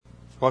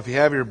Well, if you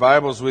have your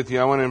Bibles with you,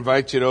 I want to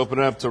invite you to open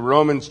up to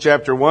Romans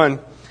chapter 1.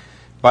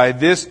 By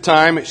this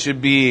time, it should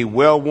be a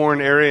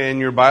well-worn area in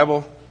your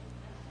Bible.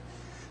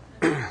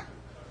 I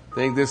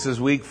think this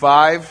is week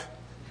 5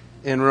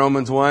 in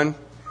Romans 1.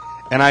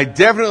 And I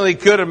definitely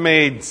could have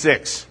made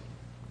 6.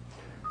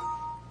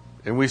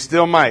 And we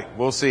still might.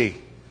 We'll see.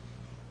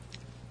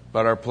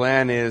 But our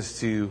plan is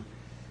to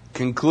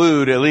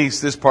conclude at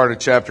least this part of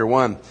chapter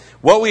 1.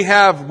 What we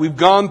have, we've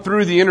gone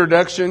through the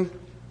introduction,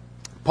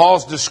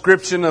 Paul's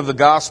description of the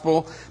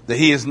gospel, that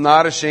he is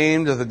not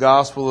ashamed of the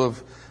gospel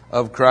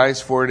of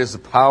Christ, for it is the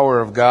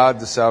power of God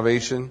to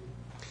salvation.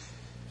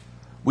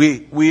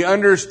 We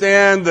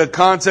understand the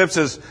concepts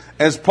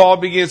as Paul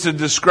begins to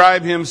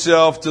describe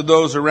himself to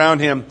those around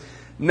him.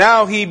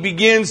 Now he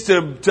begins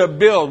to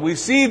build. We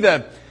see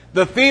the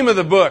theme of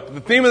the book.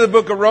 The theme of the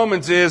book of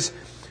Romans is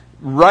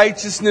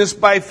righteousness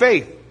by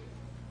faith.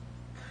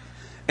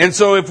 And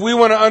so if we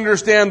want to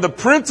understand the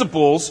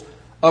principles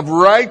of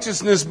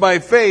righteousness by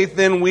faith,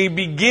 then we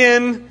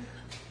begin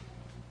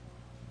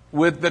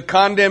with the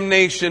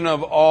condemnation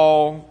of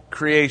all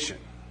creation.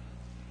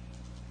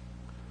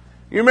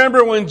 You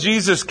remember when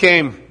Jesus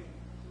came,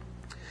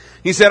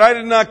 he said, "I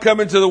did not come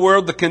into the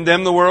world to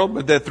condemn the world,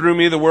 but that through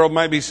me the world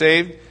might be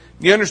saved."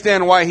 You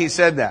understand why he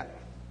said that?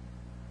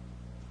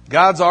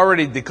 God's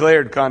already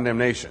declared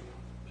condemnation.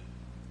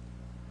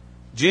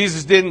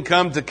 Jesus didn't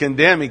come to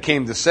condemn, he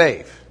came to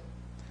save.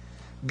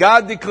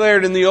 God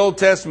declared in the Old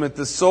Testament,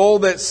 the soul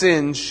that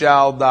sins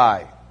shall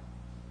die.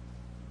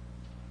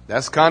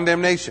 That's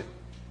condemnation.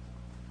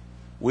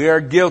 We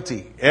are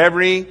guilty.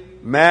 Every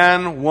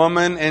man,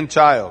 woman, and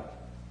child.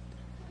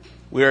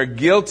 We are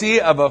guilty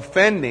of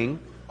offending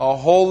a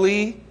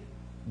holy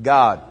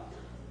God.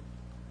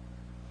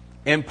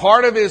 And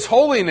part of His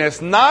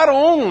holiness not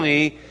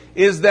only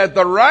is that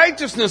the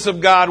righteousness of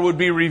God would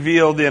be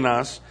revealed in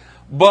us,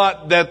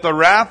 but that the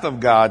wrath of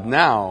God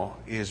now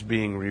is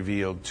being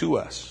revealed to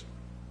us.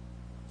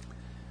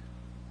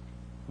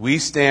 We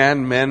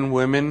stand, men,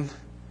 women,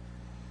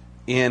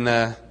 in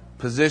a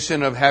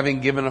position of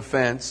having given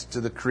offense to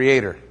the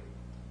Creator.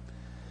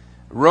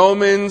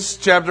 Romans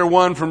chapter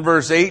 1 from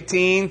verse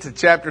 18 to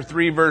chapter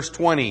 3 verse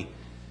 20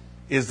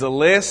 is the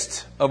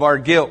list of our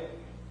guilt.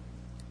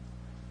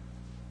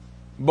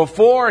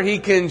 Before he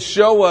can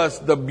show us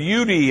the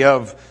beauty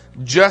of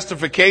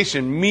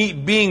justification,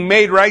 being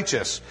made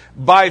righteous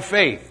by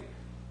faith,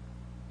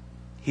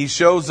 he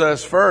shows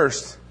us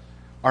first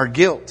our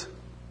guilt.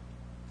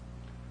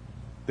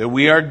 That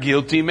we are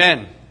guilty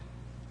men.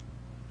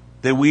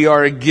 That we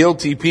are a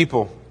guilty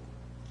people.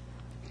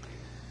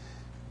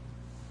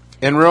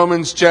 In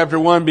Romans chapter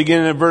 1,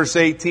 beginning at verse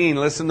 18,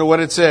 listen to what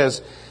it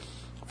says.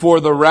 "For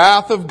the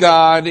wrath of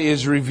God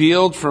is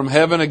revealed from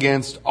heaven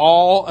against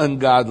all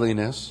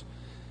ungodliness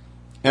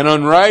and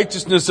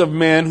unrighteousness of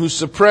men who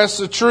suppress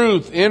the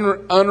truth in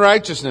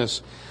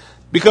unrighteousness.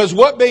 Because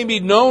what may be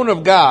known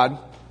of God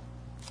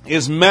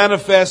is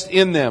manifest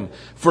in them,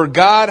 for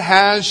God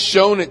has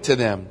shown it to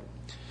them.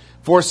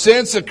 For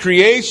since the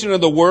creation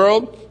of the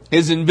world,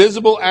 His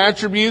invisible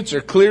attributes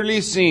are clearly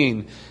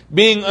seen,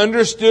 being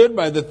understood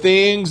by the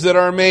things that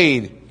are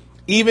made,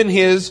 even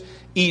His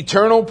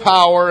eternal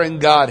power and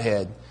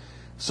Godhead,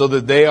 so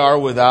that they are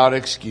without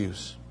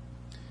excuse.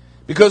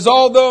 Because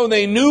although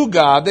they knew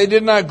God, they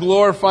did not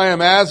glorify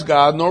Him as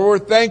God, nor were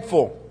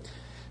thankful,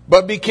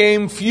 but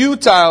became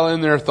futile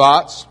in their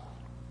thoughts,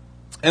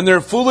 and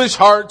their foolish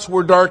hearts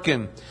were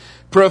darkened.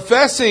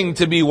 Professing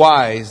to be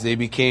wise, they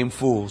became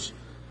fools.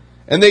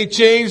 And they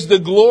changed the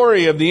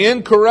glory of the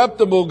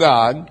incorruptible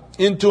God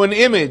into an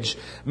image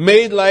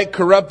made like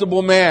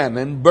corruptible man,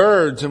 and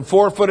birds, and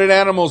four-footed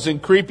animals,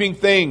 and creeping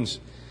things.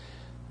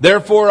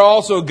 Therefore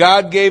also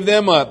God gave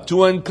them up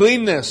to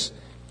uncleanness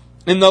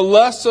in the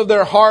lusts of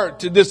their heart,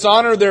 to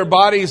dishonor their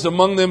bodies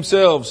among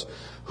themselves,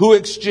 who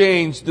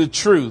exchanged the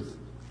truth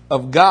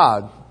of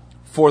God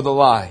for the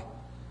lie,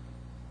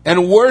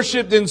 and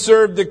worshipped and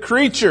served the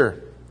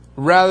creature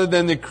rather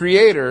than the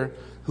Creator,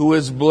 who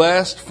is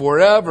blessed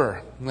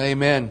forever.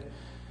 Amen.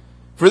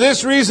 For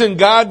this reason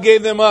God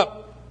gave them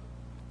up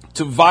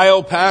to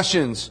vile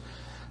passions.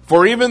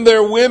 For even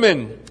their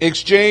women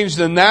exchanged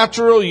the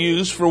natural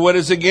use for what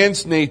is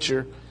against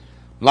nature.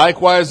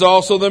 Likewise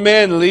also the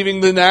men, leaving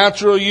the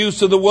natural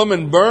use of the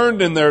woman,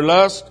 burned in their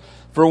lust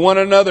for one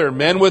another,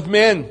 men with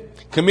men,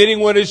 committing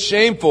what is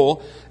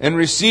shameful, and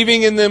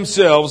receiving in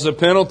themselves the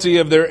penalty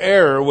of their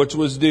error which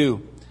was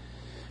due.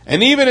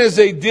 And even as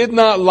they did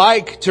not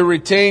like to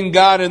retain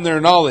God in their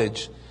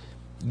knowledge,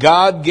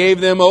 God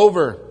gave them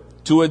over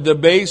to a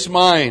debased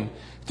mind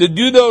to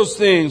do those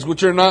things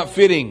which are not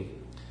fitting,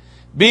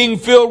 being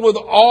filled with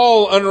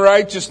all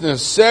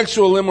unrighteousness,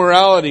 sexual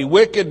immorality,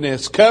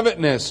 wickedness,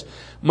 covetousness,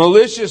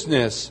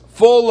 maliciousness,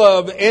 full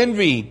of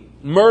envy,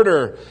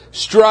 murder,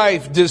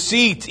 strife,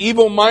 deceit,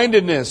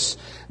 evil-mindedness.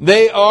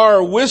 They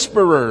are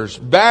whisperers,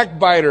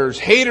 backbiters,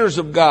 haters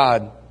of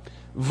God,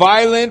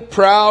 violent,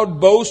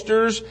 proud,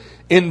 boasters,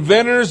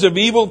 inventors of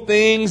evil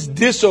things,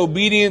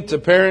 disobedient to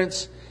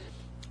parents,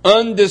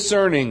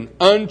 undiscerning,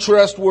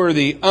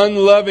 untrustworthy,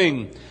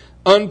 unloving,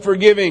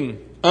 unforgiving,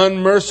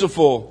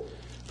 unmerciful,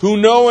 who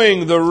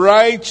knowing the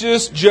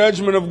righteous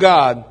judgment of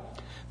God,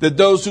 that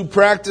those who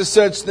practice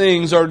such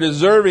things are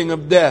deserving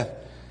of death,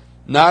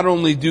 not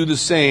only do the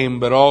same,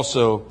 but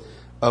also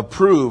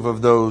approve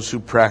of those who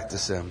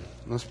practice them.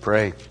 Let's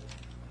pray.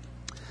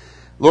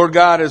 Lord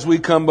God, as we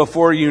come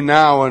before you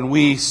now and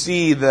we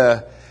see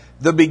the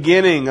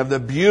beginning of the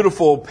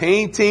beautiful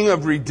painting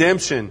of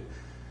redemption,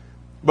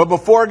 but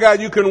before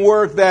God you can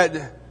work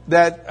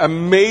that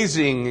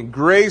amazing,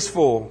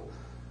 graceful,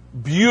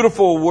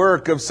 beautiful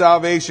work of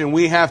salvation,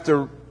 we have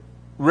to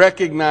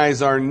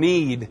recognize our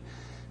need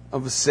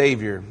of a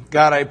Savior.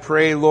 God, I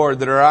pray, Lord,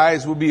 that our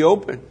eyes will be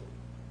open,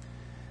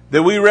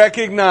 that we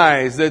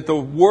recognize that the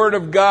Word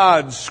of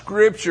God,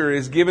 Scripture,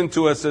 is given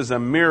to us as a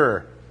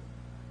mirror,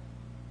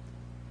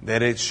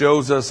 that it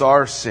shows us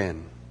our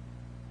sin.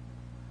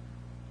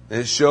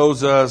 It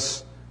shows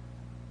us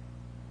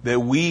that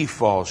we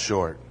fall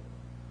short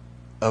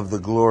of the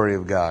glory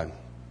of God.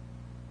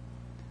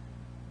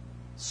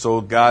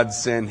 So God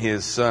sent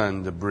His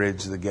Son to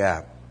bridge the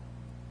gap.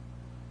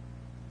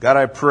 God,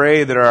 I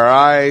pray that our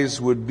eyes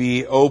would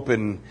be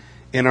open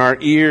and our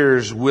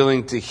ears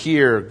willing to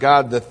hear,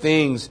 God, the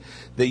things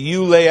that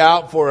you lay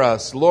out for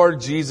us,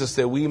 Lord Jesus,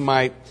 that we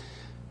might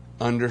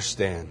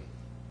understand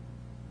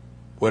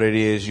what it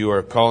is you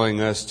are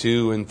calling us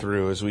to and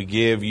through as we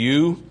give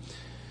you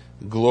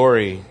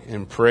glory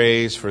and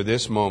praise for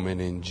this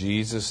moment in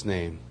Jesus'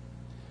 name.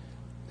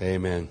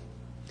 Amen.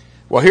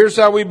 Well, here's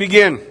how we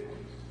begin.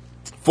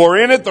 For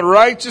in it the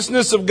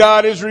righteousness of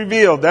God is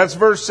revealed. That's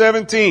verse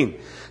 17.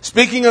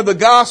 Speaking of the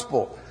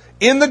gospel,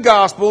 in the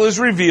gospel is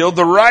revealed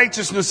the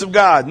righteousness of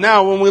God.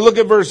 Now, when we look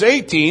at verse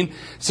 18, it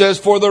says,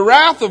 for the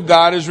wrath of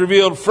God is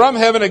revealed from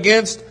heaven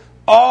against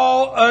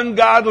all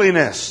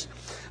ungodliness.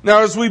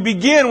 Now, as we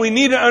begin, we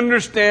need to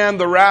understand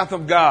the wrath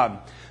of God.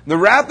 The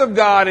wrath of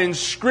God in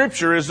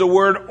Scripture is the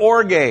word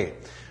orge.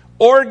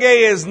 Orge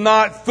is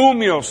not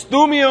thumios.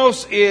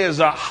 Thumios is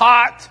a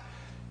hot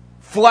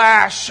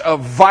flash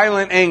of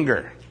violent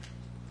anger.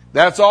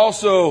 That's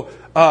also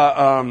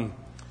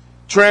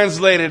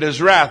translated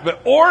as wrath.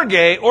 But orge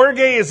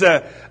is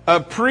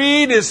a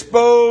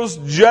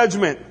predisposed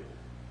judgment.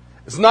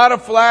 It's not a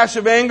flash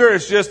of anger.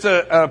 It's just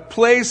a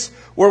place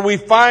where we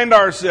find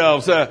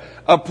ourselves,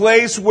 a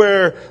place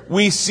where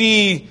we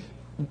see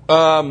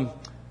the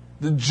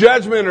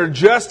judgment or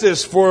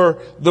justice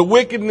for the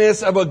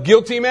wickedness of a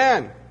guilty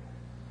man.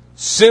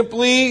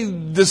 Simply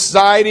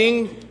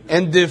deciding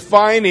and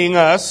defining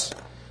us,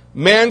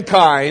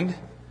 mankind,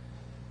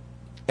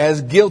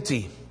 as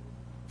guilty,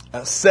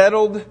 a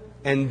settled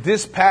and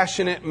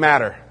dispassionate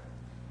matter.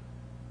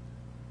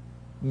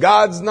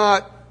 God's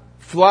not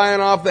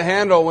flying off the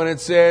handle when it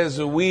says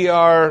we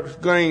are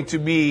going to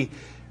be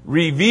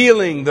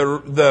revealing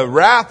the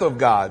wrath of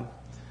God.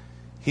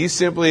 He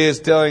simply is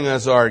telling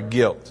us our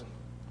guilt.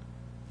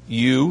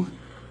 You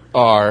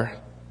are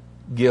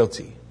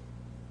guilty.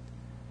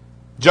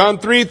 John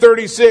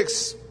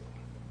 3:36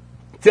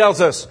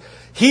 tells us,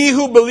 he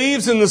who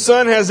believes in the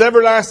Son has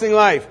everlasting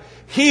life.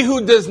 He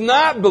who does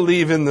not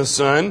believe in the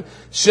Son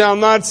shall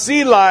not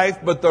see life,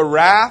 but the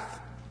wrath,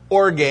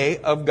 orge,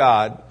 of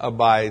God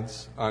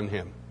abides on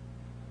him.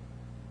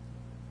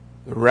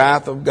 The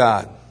wrath of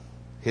God,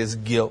 His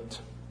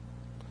guilt.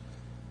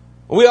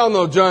 We all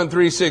know John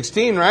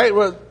 3:16, right?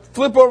 Well,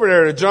 flip over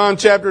there to John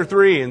chapter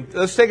 3 and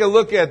let's take a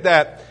look at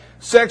that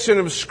section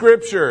of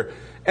Scripture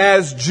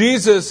as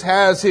Jesus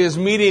has His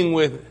meeting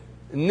with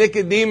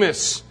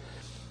Nicodemus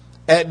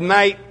at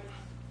night.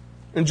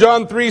 In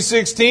John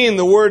 3:16,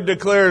 the Word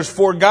declares,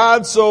 for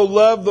God so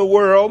loved the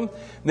world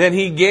that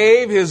He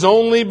gave His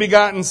only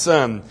begotten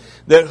Son,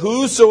 that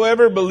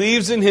whosoever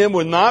believes in Him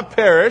would not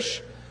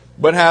perish,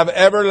 but have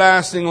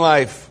everlasting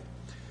life.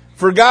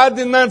 For God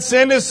did not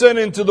send His Son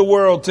into the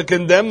world to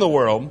condemn the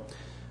world,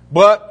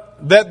 but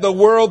that the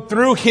world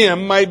through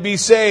Him might be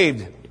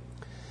saved.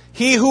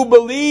 He who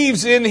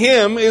believes in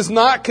Him is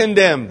not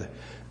condemned,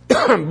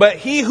 but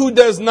he who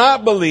does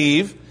not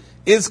believe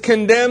is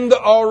condemned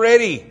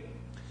already,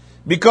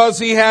 because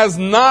he has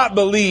not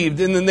believed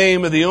in the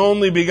name of the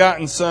only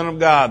begotten Son of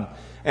God.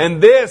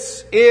 And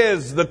this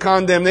is the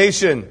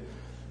condemnation,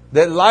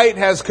 that light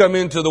has come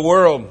into the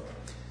world,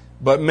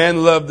 but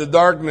men love the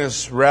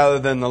darkness rather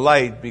than the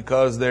light,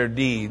 because their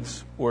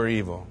deeds were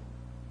evil.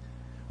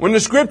 When the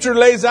Scripture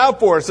lays out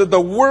for us that the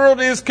world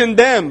is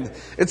condemned,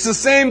 it's the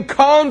same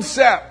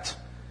concept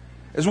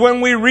as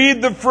when we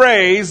read the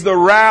phrase, the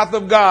wrath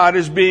of God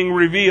is being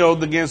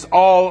revealed against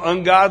all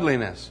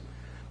ungodliness.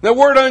 The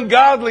word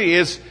ungodly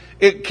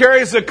it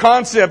carries the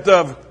concept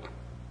of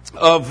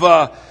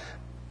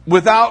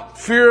without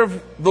fear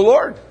of the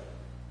Lord.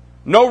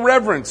 No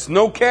reverence,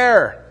 no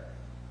care,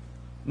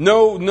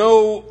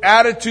 no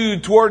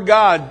attitude toward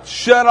God,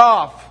 shut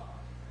off.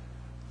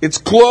 It's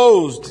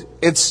closed.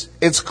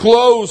 It's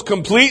closed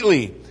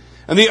completely.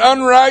 And the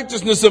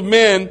unrighteousness of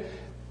men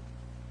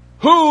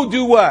who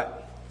do what?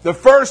 The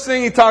first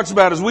thing he talks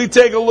about as we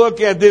take a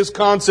look at this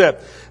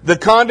concept, the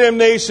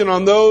condemnation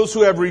on those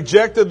who have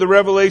rejected the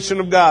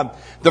revelation of God.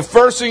 The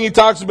first thing he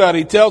talks about,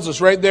 he tells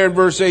us right there in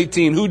verse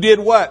 18, who did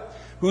what?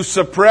 Who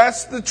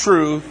suppressed the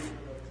truth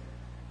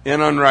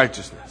in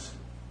unrighteousness.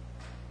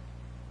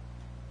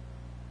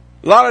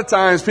 A lot of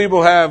times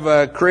people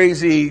have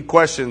crazy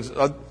questions.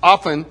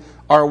 Often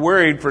are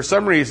worried for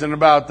some reason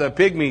about the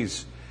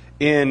pygmies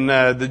in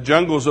the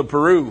jungles of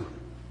Peru.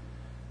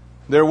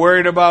 They're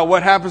worried about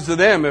what happens to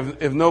them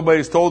if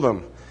nobody's told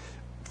them.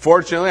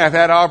 Fortunately, I've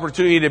had an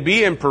opportunity to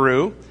be in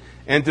Peru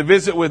and to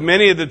visit with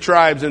many of the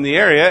tribes in the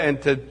area,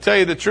 and to tell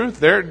you the truth,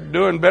 they're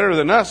doing better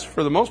than us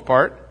for the most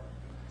part.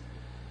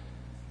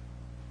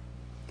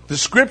 The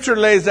scripture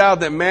lays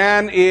out that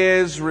man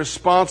is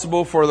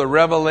responsible for the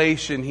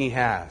revelation he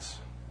has.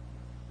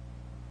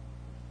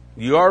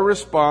 You are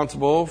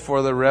responsible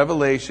for the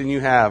revelation you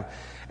have.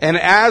 And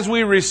as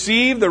we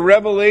receive the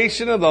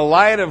revelation of the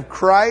light of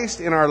Christ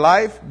in our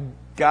life,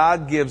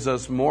 God gives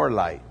us more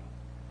light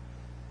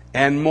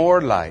and more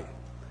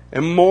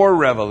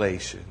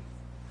revelation.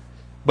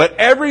 But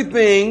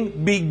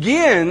everything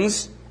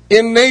begins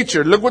in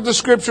nature. Look what the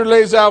scripture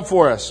lays out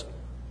for us.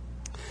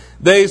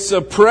 They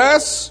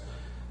suppress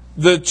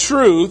the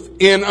truth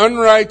in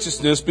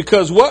unrighteousness,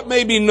 because what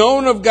may be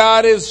known of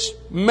God is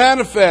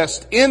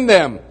manifest in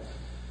them,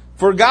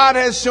 for God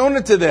has shown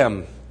it to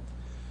them.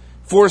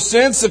 For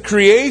since the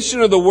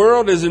creation of the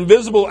world, His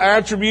invisible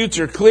attributes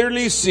are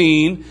clearly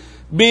seen,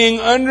 being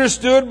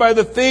understood by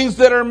the things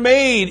that are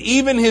made,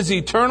 even His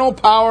eternal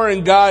power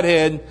and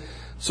Godhead,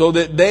 so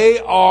that they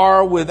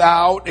are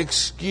without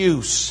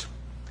excuse.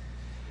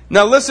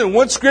 Now listen,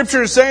 what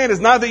Scripture is saying is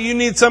not that you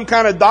need some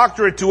kind of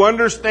doctorate to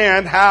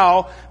understand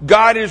how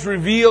God is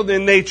revealed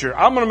in nature.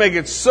 I'm going to make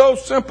it so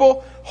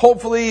simple,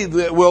 hopefully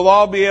that we'll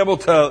all be able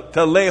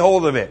to lay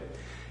hold of it.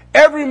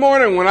 Every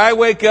morning when I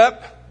wake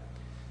up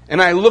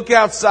and I look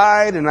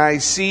outside and I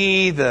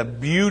see the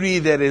beauty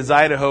that is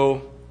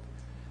Idaho,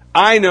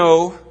 I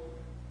know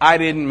I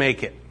didn't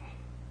make it.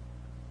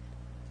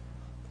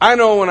 I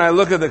know when I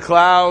look at the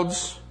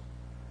clouds,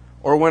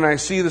 or when I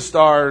see the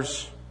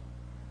stars,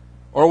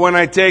 or when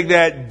I take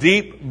that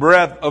deep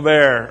breath of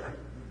air,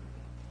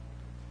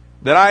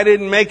 that I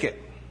didn't make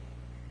it.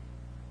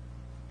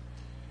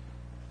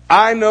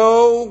 I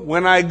know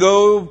when I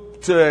go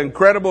to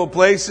incredible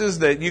places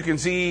that you can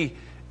see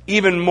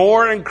even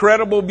more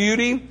incredible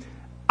beauty,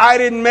 I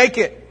didn't make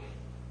it.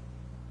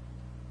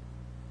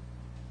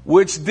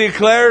 Which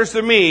declares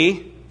to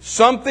me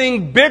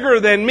something bigger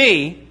than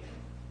me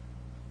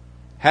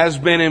has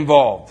been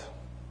involved.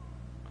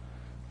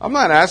 I'm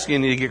not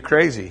asking you to get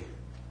crazy.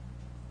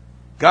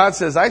 God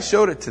says, I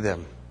showed it to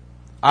them.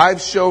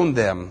 I've shown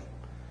them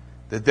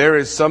that there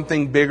is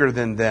something bigger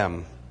than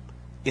them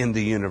in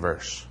the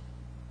universe.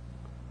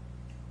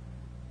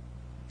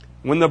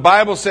 When the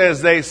Bible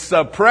says they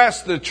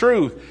suppress the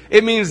truth,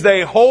 it means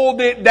they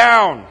hold it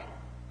down.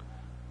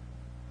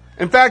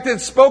 In fact,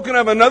 it's spoken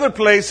of in other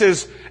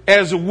places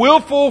as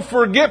willful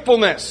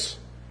forgetfulness.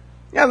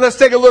 Yeah, let's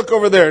take a look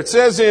over there. It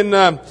says in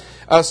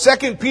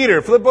 2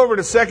 Peter, flip over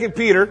to 2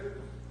 Peter,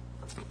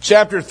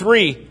 chapter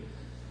 3.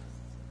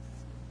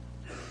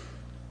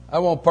 I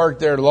won't park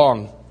there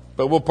long,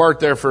 but we'll park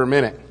there for a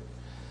minute.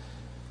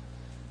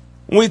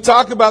 When we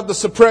talk about the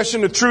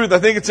suppression of truth, I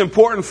think it's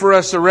important for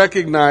us to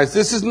recognize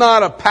this is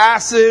not a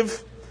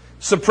passive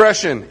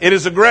suppression. It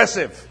is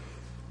aggressive.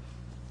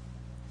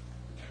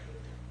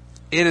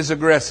 It is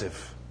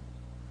aggressive.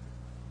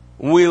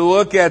 When we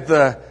look at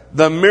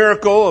the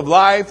miracle of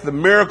life, the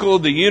miracle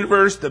of the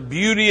universe, the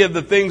beauty of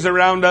the things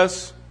around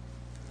us,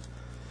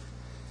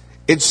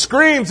 it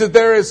screams that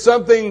there is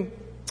something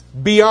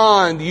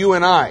beyond you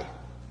and I.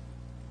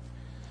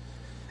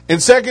 In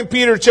 2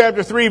 Peter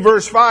chapter 3,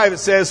 verse 5, it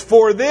says,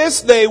 For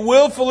this they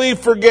willfully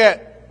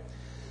forget,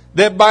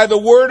 that by the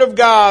word of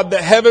God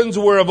the heavens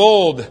were of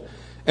old,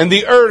 and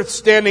the earth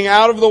standing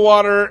out of the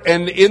water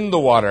and in the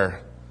water,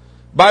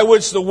 by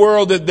which the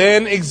world that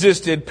then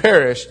existed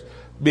perished,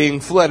 being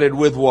flooded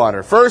with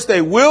water. First,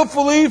 they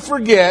willfully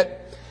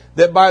forget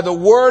that by the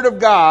word of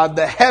God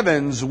the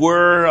heavens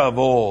were of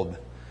old.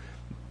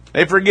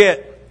 They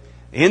forget,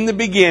 in the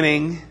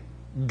beginning,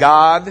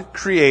 God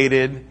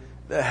created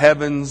the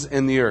heavens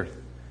and the earth.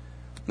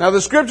 Now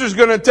the scripture is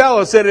going to tell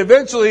us that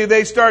eventually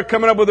they start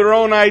coming up with their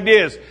own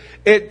ideas.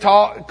 It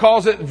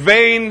calls it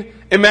vain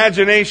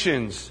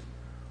imaginations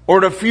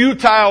or the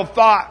futile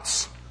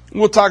thoughts.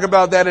 We'll talk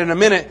about that in a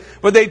minute.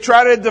 But they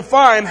try to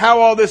define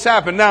how all this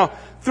happened. Now,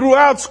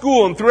 throughout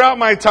school and throughout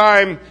my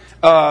time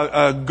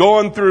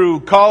going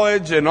through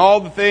college and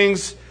all the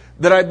things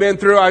that I've been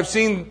through, I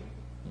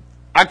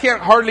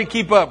can't hardly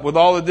keep up with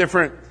all the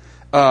different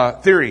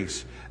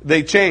theories.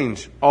 They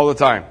change all the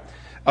time.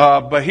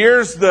 But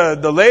here's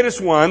the latest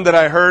one that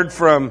I heard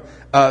from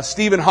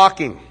Stephen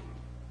Hawking.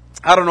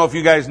 I don't know if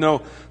you guys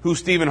know who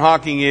Stephen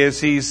Hawking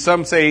is.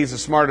 Some say he's the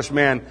smartest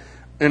man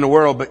in the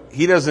world, but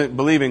he doesn't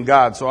believe in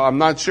God. So I'm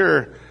not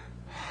sure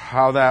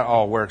how that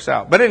all works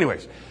out. But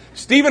anyways,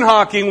 Stephen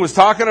Hawking was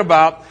talking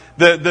about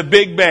the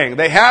Big Bang.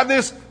 They have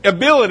this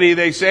ability,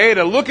 they say,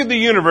 to look at the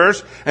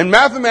universe and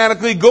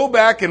mathematically go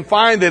back and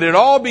find that it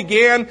all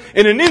began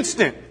in an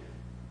instant.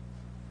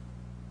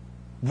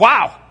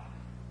 Wow.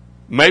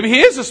 Maybe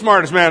he is the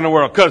smartest man in the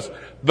world, because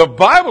the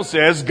Bible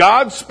says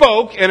God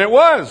spoke and it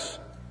was.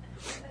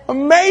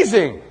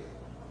 Amazing.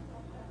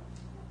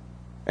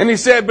 And he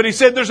said,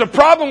 there's a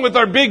problem with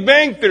our Big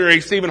Bang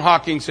Theory, Stephen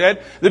Hawking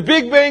said. The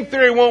Big Bang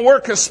Theory won't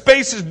work because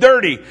space is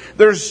dirty.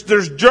 There's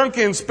junk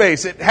in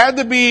space. It had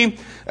to be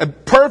a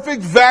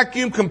perfect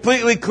vacuum,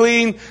 completely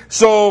clean.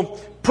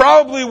 So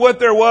probably what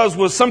there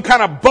was some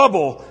kind of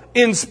bubble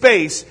in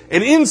space.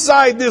 And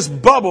inside this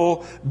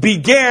bubble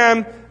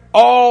began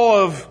all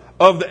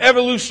of the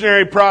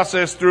evolutionary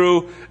process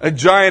through a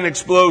giant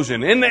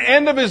explosion. In the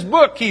end of his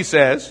book, he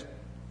says,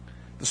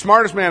 the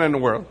smartest man in the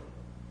world.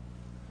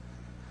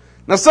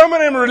 Now, some of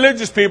them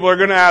religious people are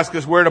going to ask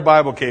us where the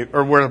bubble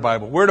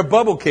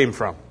came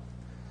from.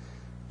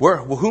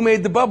 Who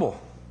made the bubble?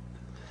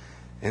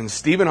 And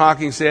Stephen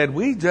Hawking said,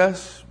 we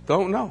just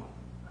don't know.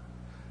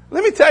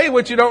 Let me tell you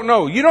what you don't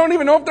know. You don't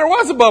even know if there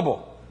was a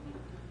bubble.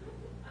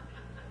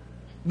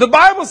 The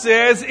Bible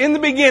says, in the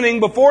beginning,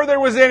 before there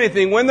was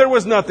anything, when there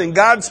was nothing,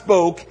 God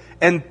spoke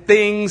and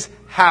things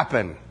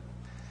happened.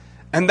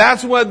 And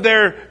that's what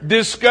they're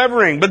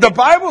discovering. But the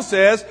Bible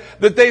says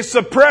that they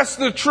suppress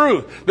the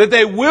truth, that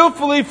they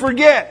willfully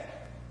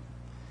forget.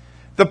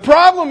 The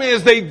problem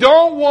is they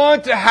don't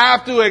want to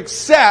have to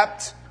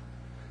accept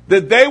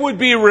that they would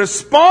be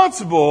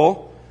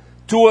responsible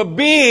to a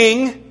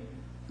being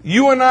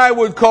you and I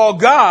would call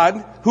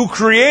God, who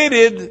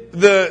created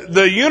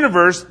the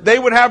universe. They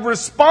would have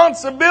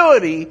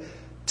responsibility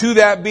to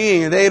that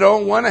being. They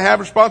don't want to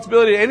have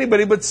responsibility to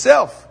anybody but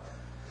self.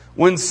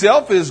 When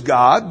self is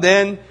God,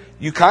 then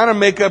you kind of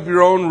make up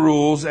your own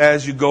rules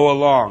as you go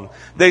along.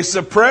 They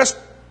suppress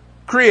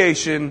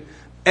creation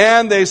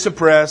and they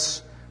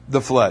suppress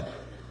the flood.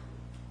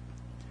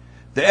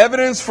 The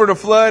evidence for the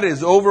flood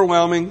is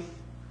overwhelming.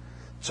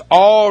 It's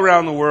all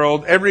around the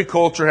world. Every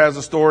culture has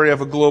a story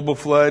of a global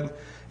flood.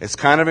 It's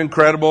kind of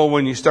incredible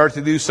when you start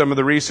to do some of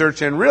the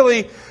research. And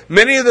really,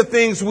 many of the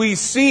things we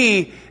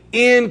see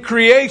in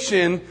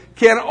creation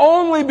can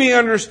only be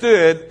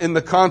understood in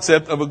the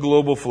concept of a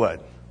global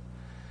flood.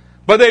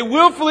 But they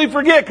willfully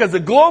forget, because the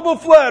global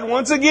flood,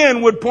 once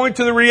again, would point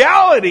to the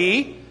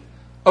reality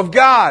of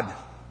God.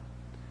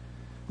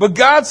 But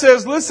God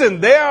says, listen,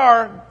 they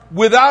are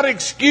without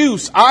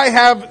excuse. I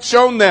have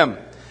shown them.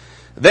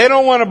 They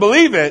don't want to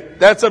believe it.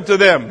 That's up to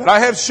them. But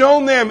I have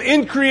shown them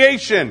in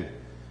creation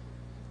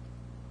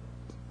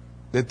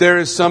that there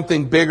is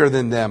something bigger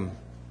than them.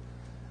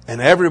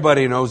 And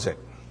everybody knows it.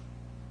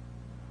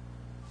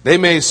 They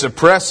may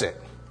suppress it,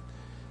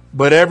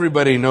 but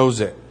everybody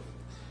knows it.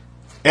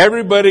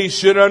 Everybody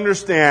should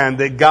understand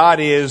that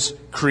God is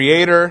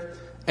creator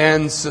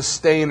and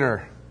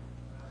sustainer.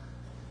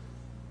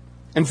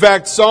 In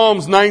fact,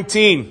 Psalms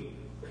 19,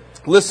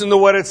 listen to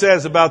what it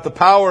says about the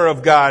power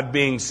of God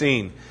being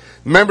seen.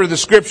 Remember, the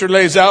scripture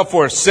lays out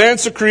for us,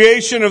 since the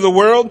creation of the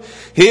world,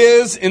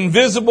 His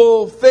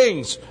invisible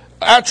things,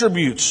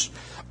 attributes,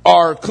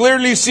 are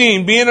clearly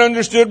seen, being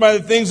understood by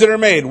the things that are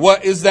made.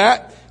 What is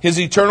that? His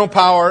eternal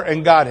power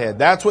and Godhead.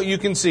 That's what you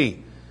can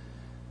see.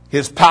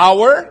 His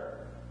power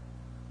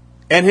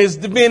and His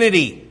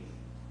divinity.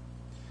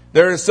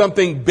 There is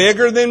something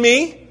bigger than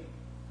me.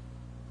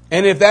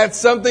 And if that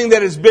something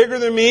that is bigger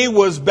than me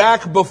was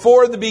back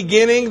before the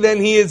beginning, then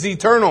He is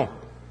eternal.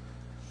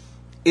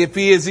 If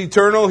He is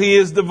eternal, He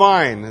is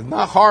divine. It's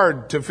not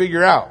hard to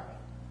figure out.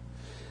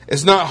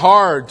 It's not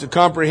hard to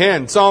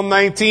comprehend. Psalm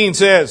 19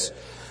 says,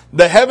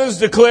 the heavens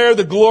declare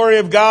the glory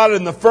of God,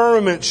 and the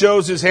firmament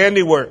shows His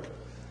handiwork.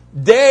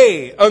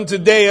 Day unto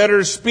day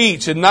utters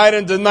speech, and night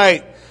unto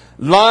night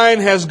line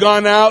has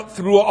gone out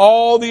through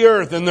all the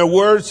earth, and their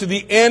words to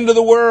the end of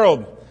the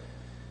world.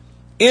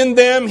 In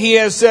them He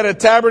has set a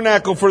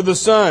tabernacle for the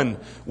sun,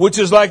 which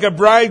is like a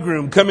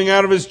bridegroom coming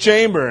out of his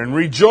chamber, and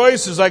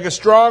rejoices like a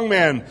strong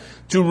man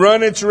to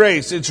run its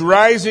race. Its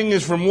rising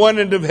is from one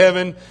end of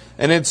heaven,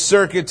 and its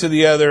circuit to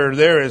the other.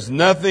 There is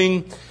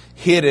nothing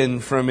hidden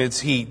from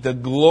its heat. The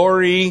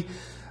glory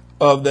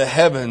of the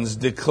heavens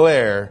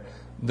declare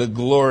the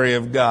glory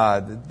of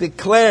God. It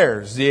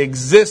declares the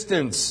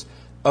existence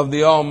of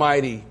the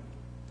Almighty.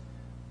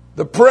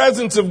 The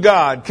presence of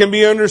God can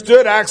be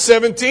understood. Acts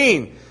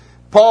 17.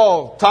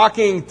 Paul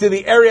talking to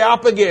the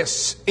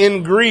Areopagus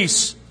in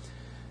Greece.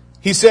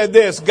 He said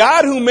this,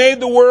 God who made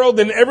the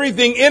world and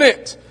everything in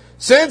it,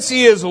 since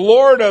He is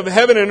Lord of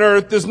heaven and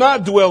earth, does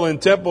not dwell in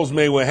temples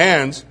made with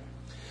hands,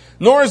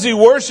 nor is He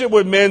worshipped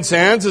with men's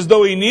hands as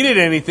though He needed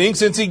anything,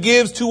 since He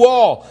gives to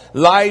all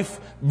life,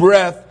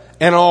 breath,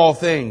 and all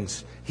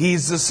things.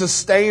 He's the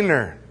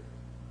sustainer.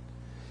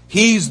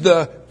 He's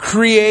the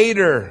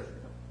creator.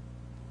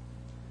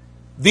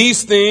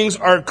 These things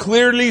are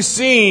clearly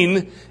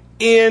seen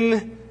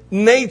in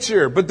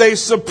nature, but they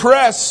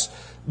suppress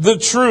the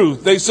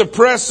truth. They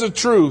suppress the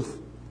truth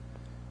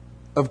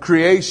of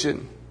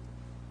creation,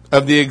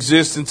 of the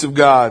existence of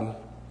God.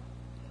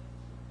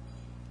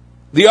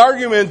 The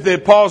argument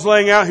that Paul's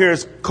laying out here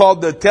is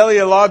called the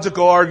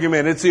teleological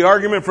argument. It's the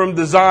argument from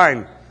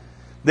design.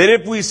 That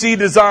if we see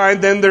design,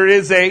 then there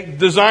is a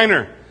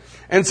designer.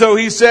 And so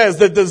he says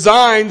that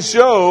design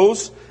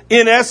shows,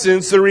 in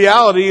essence, the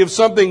reality of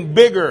something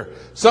bigger,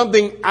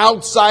 something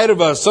outside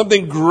of us,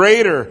 something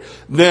greater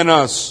than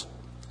us.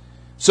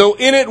 So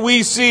in it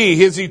we see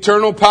His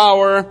eternal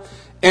power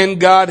and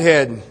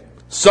Godhead.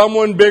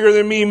 Someone bigger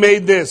than me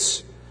made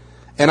this,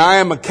 and I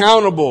am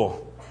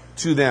accountable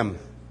to them.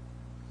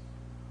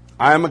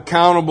 I am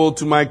accountable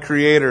to my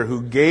Creator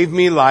who gave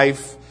me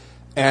life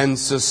and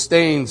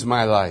sustains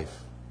my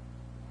life.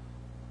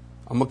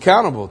 I'm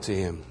accountable to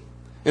Him.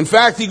 In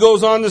fact, he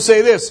goes on to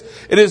say this: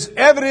 it is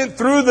evident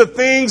through the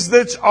things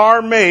that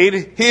are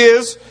made,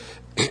 His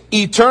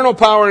eternal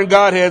power and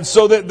Godhead,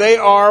 so that they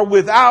are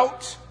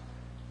without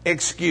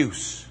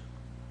excuse.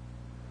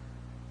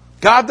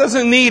 God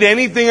doesn't need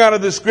anything out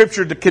of the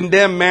Scripture to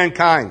condemn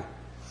mankind.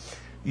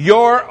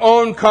 Your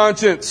own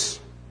conscience,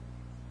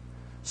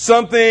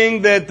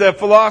 something that the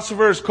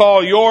philosophers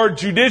call your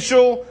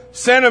judicial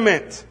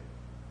sentiment,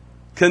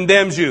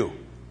 condemns you.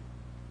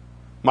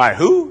 My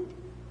who?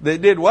 They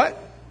did what?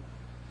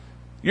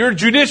 Your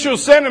judicial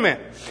sentiment.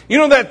 You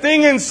know that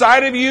thing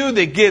inside of you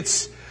that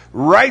gets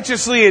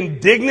righteously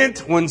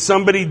indignant when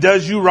somebody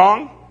does you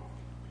wrong?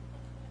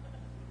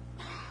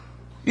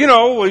 You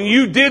know, when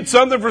you did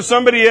something for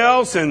somebody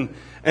else and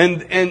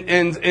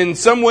in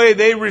some way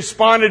they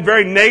responded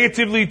very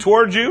negatively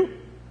towards you.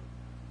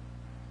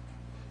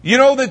 You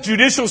know that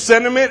judicial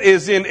sentiment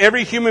is in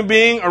every human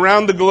being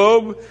around the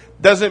globe.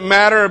 Doesn't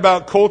matter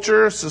about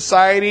culture,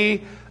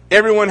 society.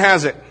 Everyone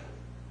has it.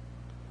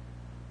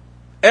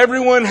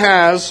 Everyone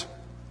has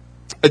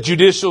a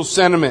judicial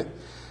sentiment.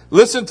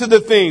 Listen to the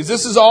things.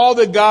 This is all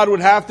that God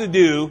would have to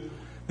do.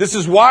 This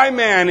is why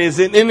man is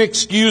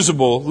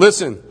inexcusable.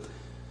 Listen.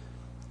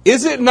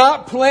 Is it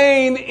not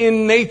plain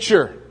in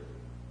nature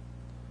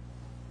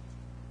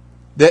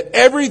that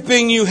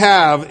everything you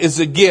have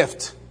is a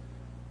gift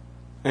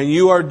and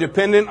you are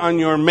dependent on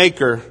your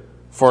Maker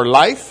for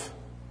life,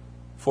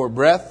 for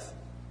breath,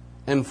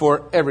 and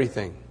for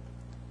everything?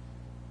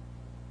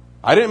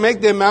 I didn't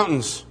make them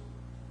mountains.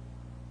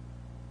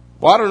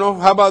 Well, I don't know.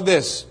 How about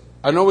this?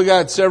 I know we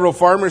got several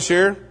farmers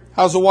here.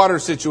 How's the water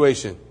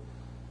situation?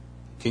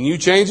 Can you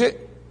change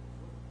it?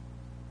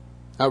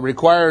 That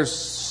requires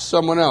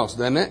someone else,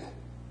 doesn't it?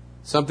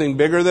 Something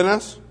bigger than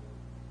us?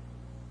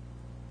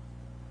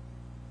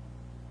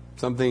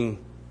 Something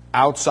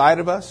outside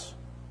of us?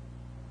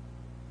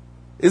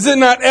 Is it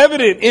not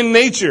evident in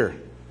nature?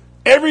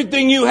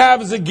 Everything you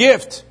have is a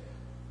gift.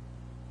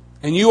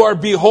 And you are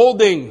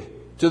beholding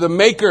to the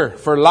Maker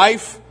for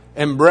life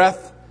and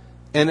breath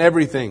and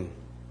everything.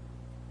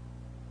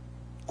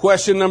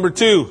 Question number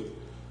 2.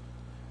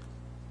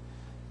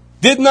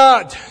 Did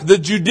not the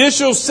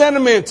judicial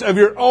sentiment of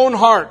your own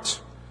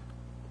heart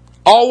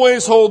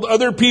always hold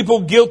other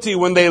people guilty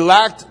when they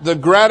lacked the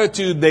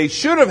gratitude they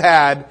should have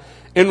had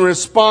in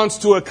response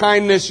to a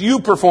kindness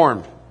you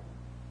performed?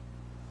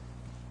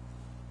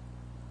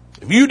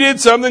 If you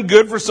did something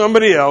good for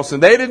somebody else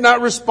and they did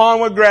not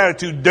respond with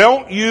gratitude,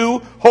 don't you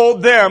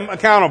hold them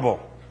accountable?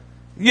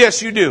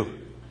 Yes, you do.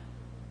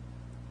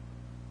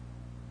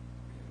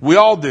 We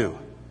all do.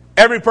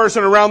 Every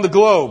person around the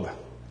globe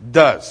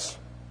does.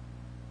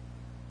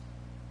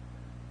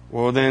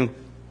 Well, then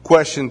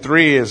question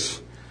 3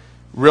 is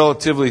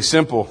relatively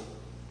simple.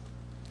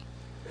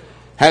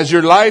 Has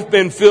your life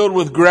been filled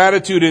with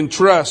gratitude and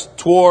trust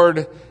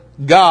toward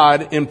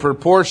God in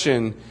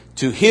proportion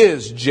to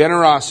His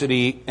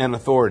generosity and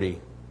authority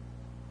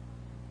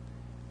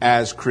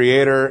as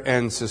Creator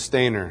and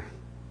Sustainer?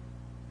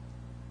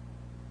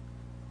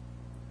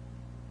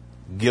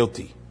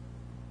 Guilty.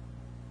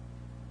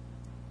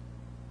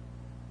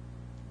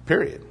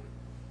 Period.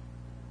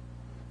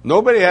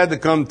 Nobody had to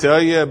come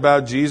tell you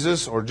about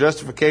Jesus or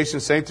justification,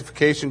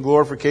 sanctification,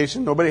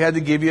 glorification. Nobody had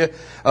to give you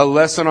a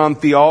lesson on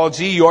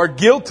theology. You're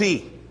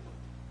guilty.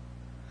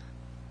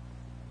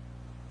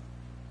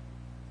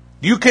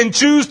 You can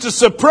choose to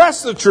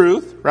suppress the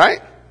truth,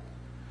 right?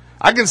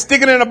 I can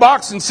stick it in a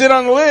box and sit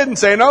on the lid and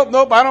say,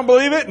 nope, I don't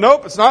believe it.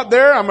 Nope, it's not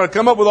there. I'm going to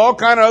come up with all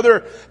kind of other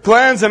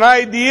plans and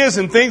ideas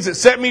and things that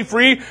set me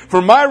free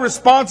from my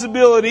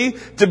responsibility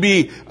to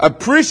be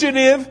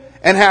appreciative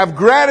and have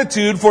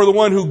gratitude for the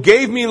one who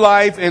gave me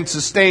life and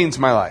sustains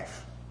my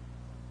life.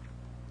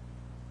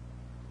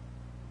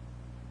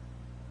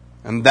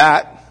 And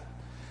that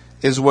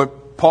is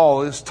what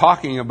Paul is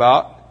talking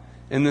about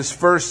in this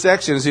first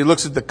section as he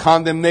looks at the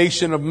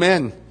condemnation of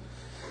men.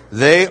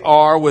 They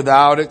are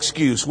without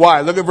excuse.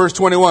 Why? Look at verse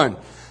 21.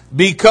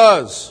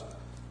 Because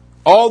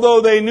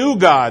although they knew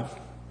God,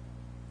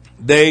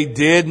 they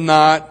did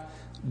not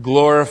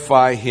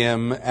glorify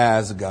Him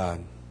as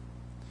God.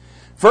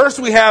 First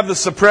we have the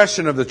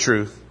suppression of the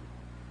truth.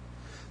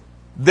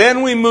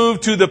 Then we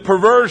move to the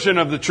perversion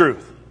of the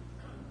truth.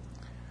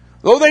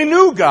 Though they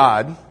knew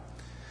God,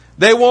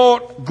 they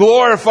won't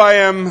glorify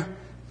Him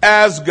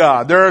as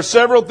God. There are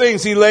several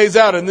things he lays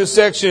out in this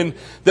section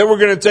that we're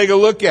going to take a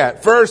look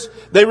at. First,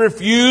 they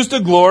refuse to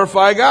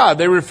glorify God.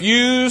 They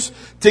refuse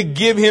to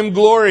give Him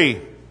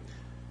glory.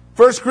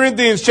 1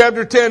 Corinthians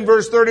chapter 10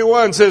 verse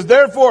 31 says,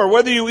 therefore,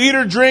 whether you eat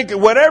or drink,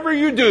 whatever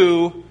you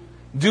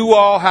do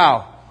all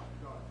how?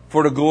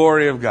 For the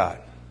glory of God.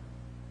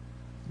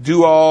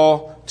 Do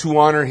all to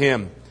honor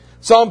Him.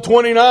 Psalm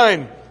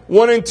 29,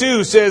 1 and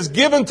 2 says,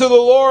 "Give unto the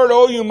Lord,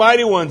 O you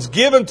mighty ones,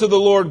 give unto the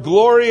Lord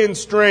glory and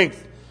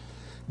strength.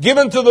 Give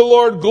unto the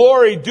Lord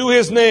glory, do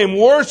His name,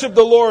 worship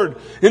the Lord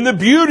in the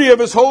beauty of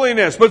His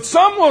holiness." But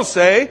some will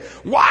say,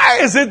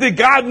 why is it that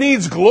God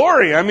needs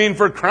glory? I mean,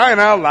 for crying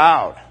out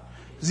loud.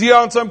 Is He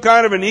on some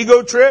kind of an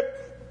ego trip?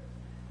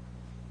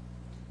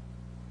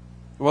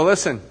 Well,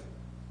 listen.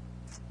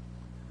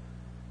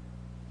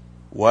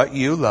 What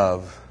you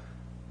love,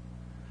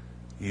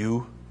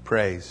 you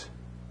praise.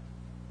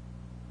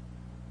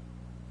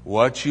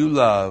 What you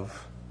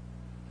love,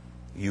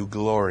 you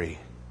glory.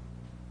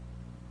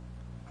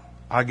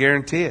 I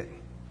guarantee it.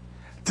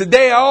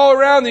 Today, all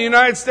around the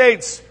United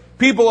States,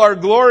 people are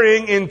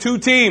glorying in two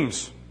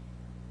teams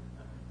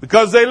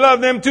because they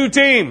love them two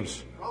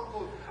teams.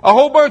 A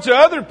whole bunch of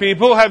other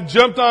people have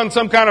jumped on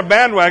some kind of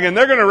bandwagon.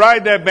 They're going to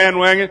ride that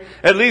bandwagon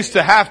at least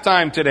to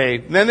halftime today.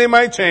 Then they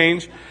might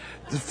change,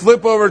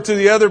 flip over to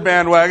the other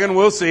bandwagon.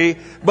 We'll see.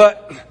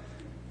 But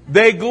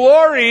they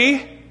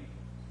glory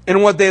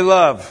in what they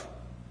love.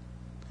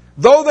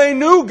 Though they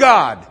knew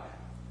God,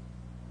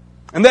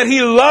 and that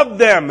He loved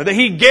them, that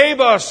He gave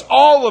us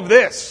all of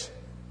this.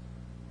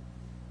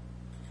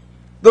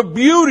 The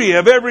beauty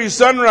of every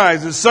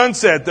sunrise and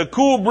sunset, the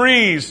cool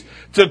breeze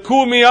to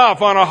cool me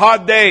off on a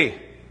hot day.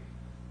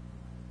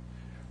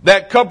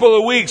 That couple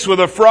of weeks where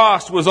the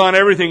frost was on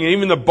everything, and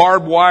even the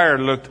barbed wire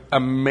looked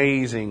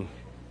amazing.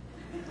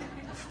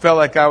 Felt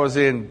like I was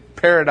in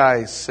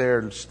paradise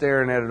there,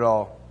 staring at it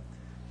all.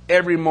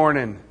 Every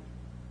morning.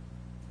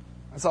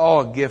 That's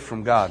all a gift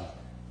from God.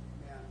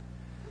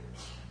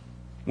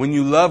 When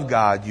you love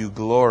God, you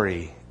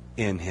glory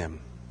in Him.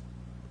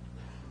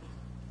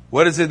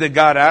 What is it that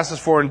God asks us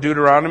for in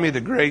Deuteronomy?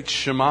 The great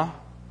Shema.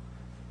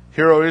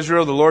 Hear, O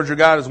Israel, the Lord your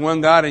God is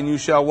one God, and you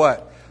shall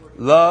what?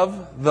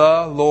 Love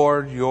the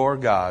Lord your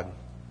God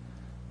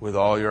with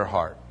all your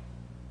heart.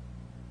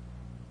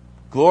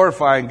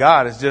 Glorifying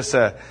God is just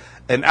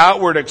an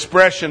outward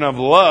expression of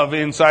love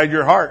inside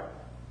your heart.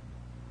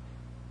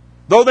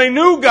 Though they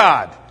knew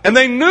God, and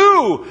they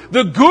knew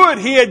the good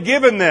He had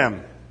given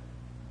them,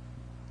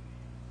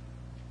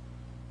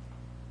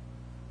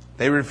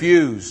 they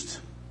refused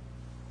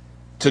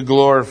to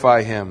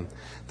glorify Him.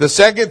 The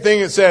second thing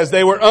it says,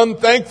 they were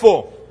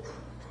unthankful.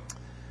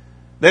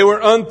 They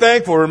were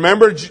unthankful.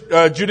 Remember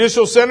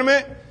judicial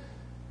sentiment?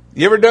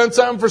 You ever done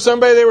something for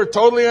somebody they were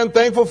totally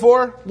unthankful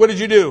for? What did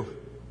you do?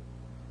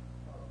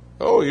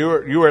 Oh,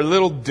 you were a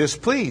little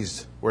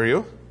displeased, were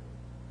you?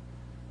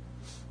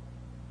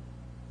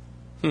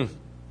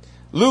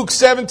 Luke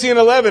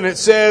 17:11, it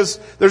says,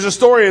 there's a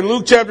story in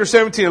Luke chapter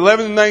 17,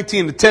 11 and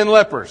 19, the 10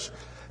 lepers.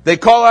 They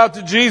call out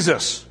to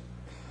Jesus.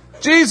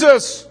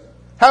 Jesus,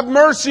 have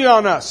mercy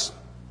on us.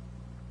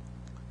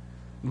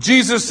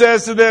 Jesus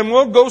says to them,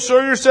 well, go show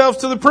yourselves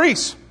to the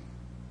priests.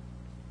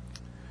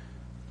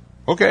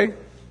 Okay.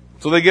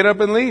 So they get up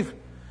and leave.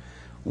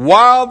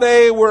 While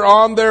they were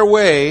on their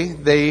way,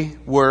 they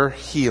were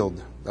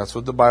healed. That's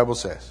what the Bible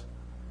says.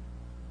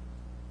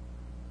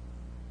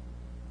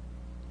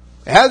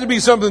 It had to be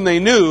something they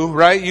knew,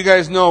 right? You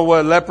guys know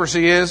what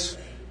leprosy is.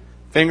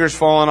 Fingers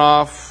falling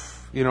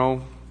off,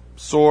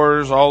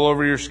 sores all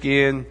over your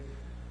skin.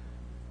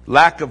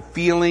 Lack of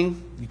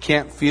feeling. You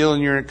can't feel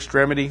in your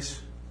extremities.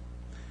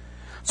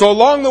 So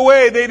along the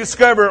way, they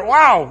discover,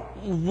 wow,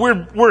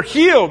 we're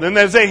healed. And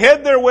as they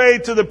head their way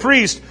to the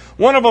priest,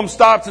 one of them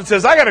stops and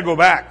says, I got to go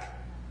back.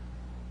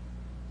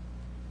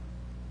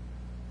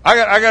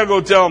 I got to go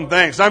tell him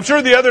thanks. I'm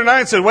sure the other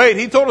 9 said, wait,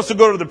 he told us to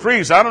go to the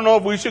priest. I don't know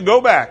if we should go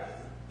back.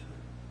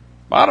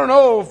 I don't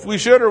know if we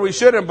should or we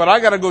shouldn't, but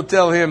I got to go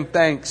tell him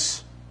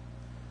thanks.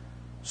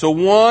 So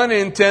 1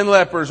 in 10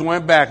 lepers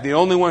went back. The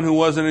only one who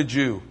wasn't a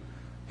Jew.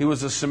 He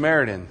was a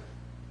Samaritan.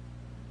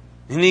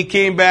 And he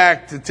came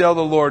back to tell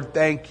the Lord,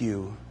 thank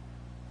you.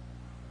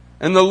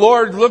 And the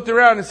Lord looked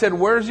around and said,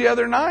 where's the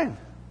other 9?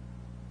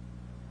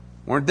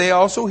 Weren't they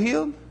also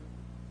healed?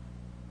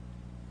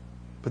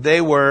 But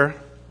they were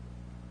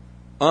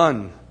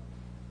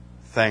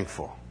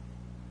unthankful.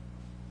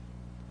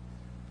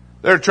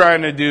 They're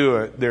trying to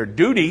do their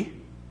duty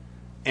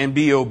and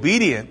be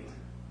obedient.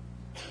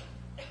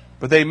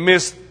 But they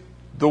missed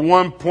the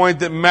one point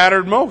that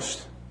mattered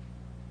most.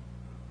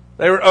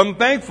 They were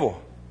unthankful.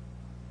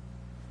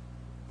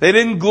 They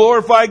didn't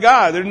glorify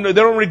God. They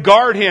don't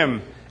regard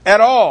Him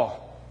at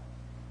all.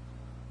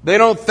 They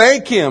don't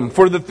thank Him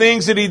for the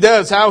things that He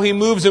does, how He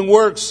moves and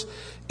works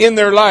in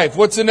their life.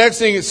 What's the next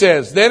thing it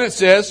says? Then it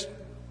says,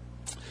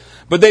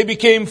 but they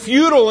became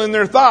futile in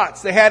their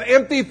thoughts. They had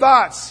empty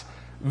thoughts,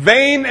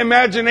 vain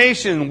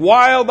imagination,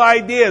 wild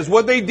ideas.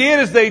 What they did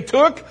is they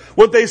took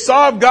what they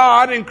saw of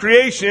God in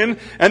creation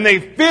and they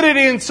fitted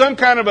in some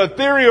kind of a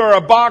theory or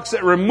a box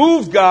that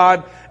removes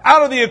God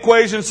out of the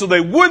equation so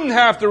they wouldn't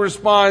have to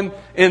respond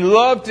in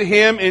love to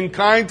Him, in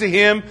kind to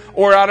Him,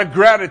 or out of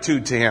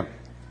gratitude to Him.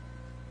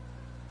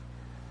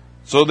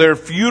 So their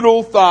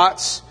futile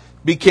thoughts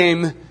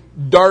became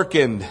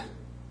darkened.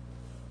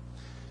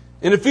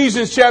 In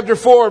Ephesians chapter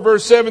 4,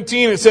 verse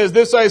 17, it says,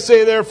 this I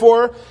say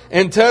therefore,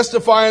 and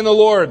testify in the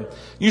Lord.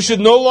 You should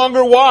no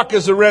longer walk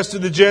as the rest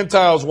of the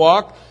Gentiles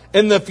walk,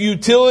 in the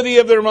futility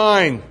of their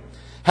mind,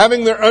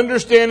 having their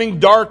understanding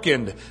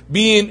darkened,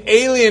 being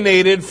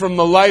alienated from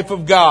the life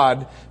of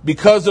God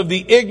because of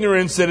the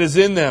ignorance that is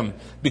in them,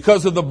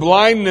 because of the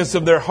blindness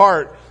of their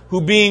heart,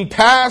 who being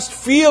past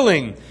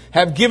feeling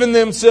have given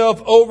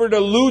themselves over to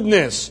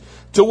lewdness,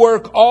 to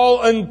work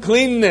all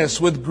uncleanness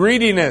with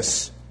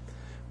greediness.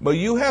 But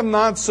you have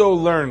not so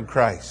learned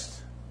Christ.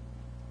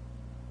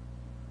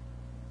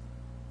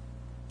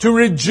 To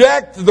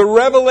reject the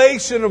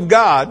revelation of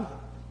God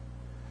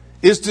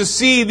is to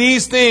see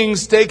these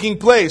things taking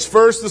place.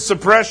 First, the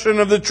suppression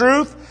of the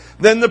truth,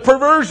 then the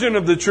perversion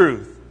of the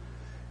truth.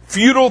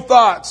 Futile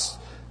thoughts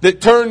that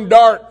turn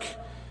dark.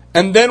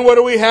 And then what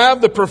do we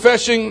have? The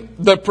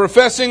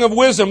professing of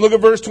wisdom. Look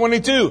at verse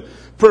 22.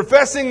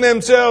 Professing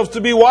themselves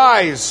to be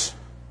wise,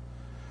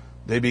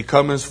 they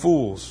become as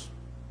fools.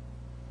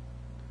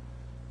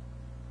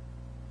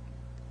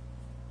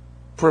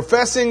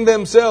 Professing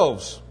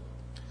themselves.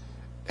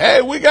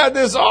 Hey, we got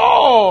this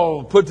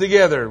all put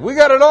together. We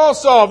got it all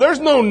solved. There's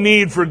no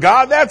need for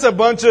God. That's a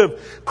bunch of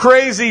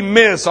crazy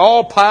myths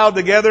all piled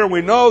together.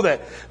 We know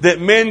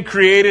that men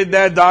created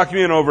that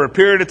document over a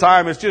period of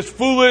time. It's just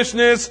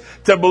foolishness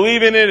to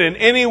believe in it in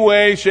any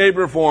way, shape,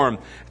 or form.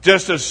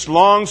 Just a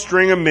long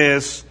string of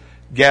myths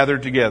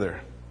gathered together.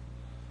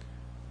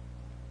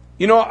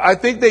 You know, I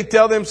think they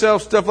tell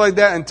themselves stuff like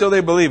that until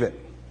they believe it.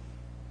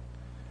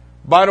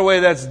 By the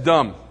way, that's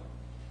dumb.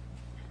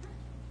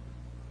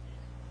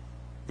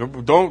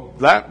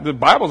 The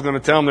Bible's going to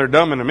tell them they're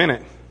dumb in a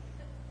minute.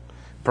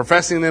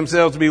 Professing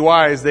themselves to be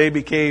wise, they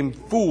became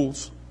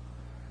fools.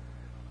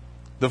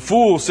 The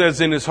fool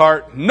says in his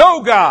heart,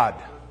 no God.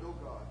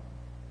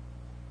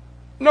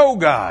 No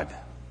God.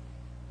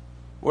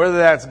 Whether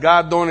that's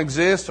God don't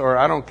exist or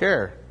I don't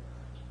care.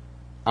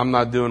 I'm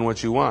not doing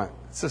what you want.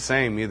 It's the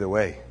same either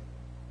way.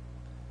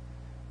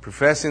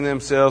 Professing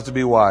themselves to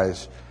be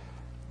wise.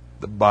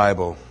 The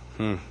Bible.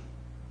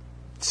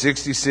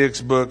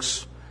 66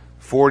 books.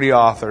 40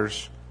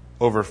 authors,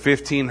 over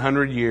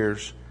 1,500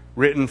 years,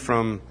 written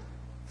from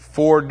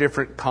 4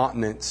 different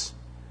continents,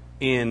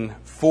 in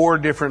 4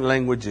 different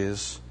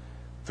languages,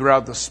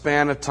 throughout the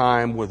span of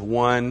time with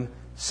one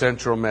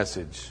central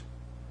message.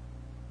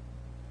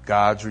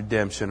 God's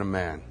redemption of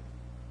man.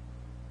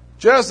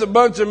 Just a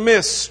bunch of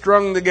myths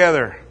strung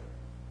together.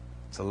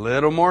 It's a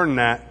little more than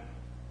that.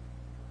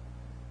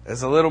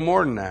 It's a little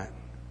more than that.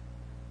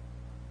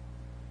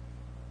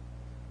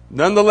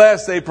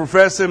 Nonetheless, they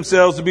profess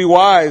themselves to be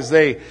wise.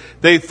 They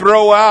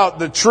throw out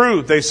the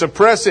truth. They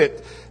suppress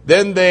it.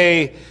 Then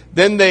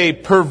they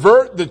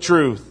pervert the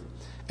truth.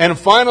 And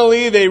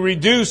finally, they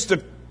reduce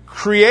the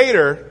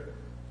Creator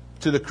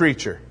to the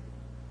creature.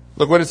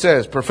 Look what it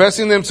says.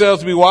 Professing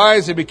themselves to be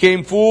wise, they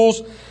became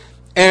fools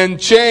and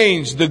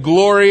changed the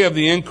glory of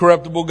the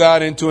incorruptible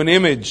God into an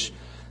image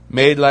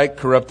made like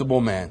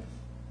corruptible man.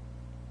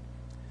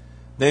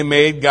 They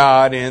made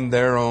God in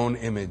their own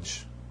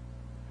image.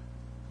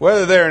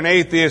 Whether they're an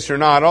atheist or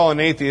not, all an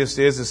atheist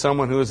is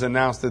someone who has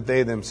announced that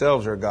they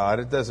themselves are God.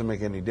 It doesn't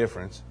make any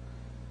difference.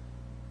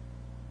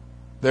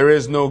 There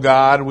is no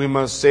God. We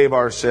must save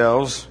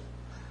ourselves.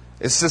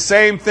 It's the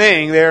same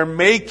thing. They're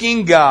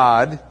making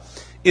God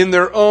in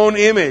their own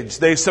image.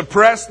 They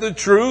suppress the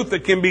truth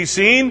that can be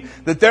seen,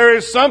 that there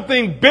is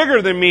something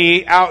bigger than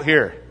me out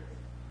here.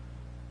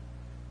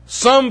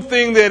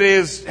 Something that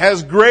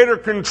has greater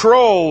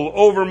control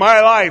over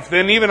my life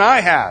than even I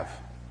have.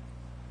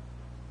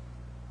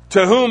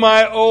 To whom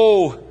I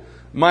owe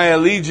my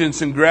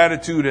allegiance and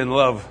gratitude and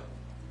love.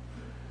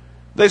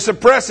 They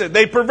suppress it.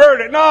 They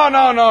pervert it. No.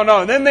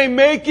 And then they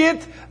make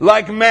it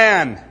like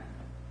man.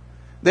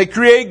 They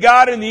create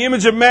God in the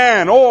image of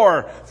man,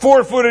 or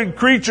 4-footed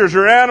creatures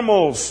or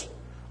animals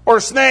or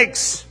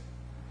snakes.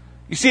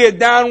 You see a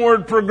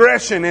downward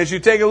progression as you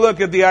take a look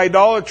at the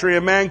idolatry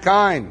of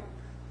mankind.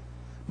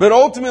 But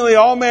ultimately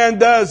all man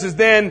does is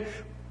then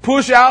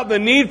push out the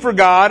need for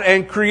God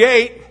and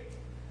create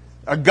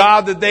a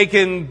God that they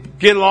can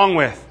get along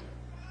with.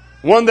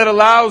 One that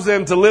allows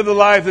them to live the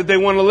life that they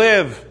want to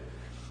live.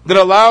 That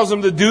allows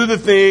them to do the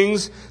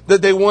things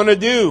that they want to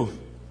do.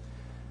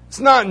 It's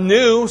not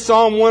new.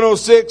 Psalm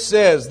 106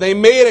 says, they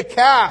made a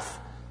calf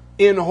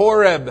in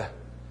Horeb.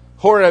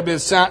 Horeb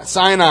is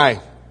Sinai.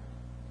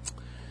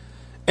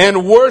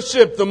 And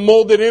worshiped the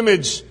molded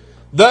image.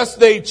 Thus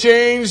they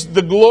changed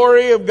the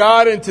glory of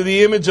God into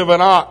the image of an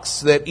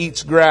ox that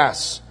eats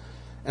grass.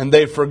 And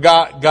they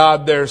forgot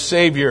God their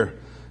Savior,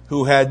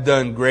 who had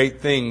done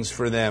great things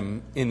for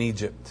them in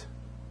Egypt.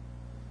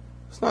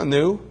 It's not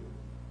new.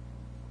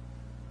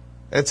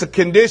 It's a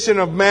condition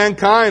of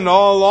mankind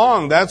all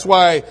along. That's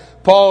why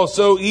Paul is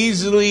so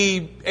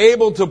easily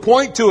able to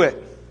point to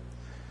it.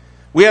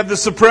 We have the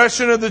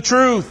suppression of the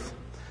truth,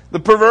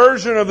 the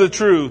perversion of the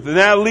truth, and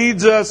that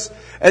leads us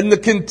in the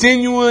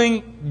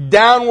continuing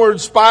downward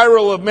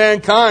spiral of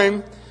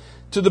mankind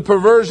to the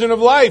perversion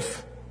of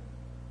life.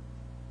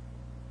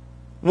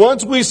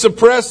 Once we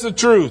suppress the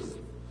truth,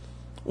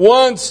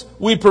 once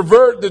we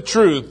pervert the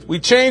truth, we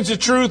change the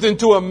truth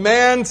into a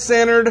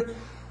man-centered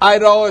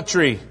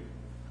idolatry.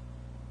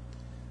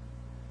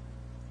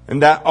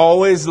 And that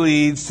always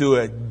leads to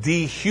a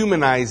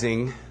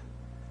dehumanizing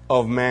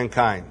of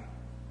mankind.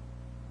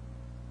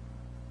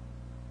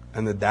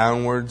 And the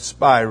downward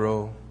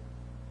spiral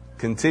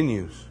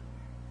continues.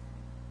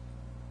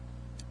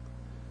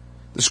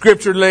 The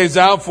Scripture lays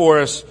out for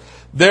us,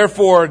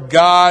 therefore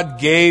God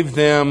gave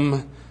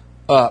them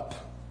up.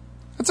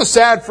 That's a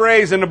sad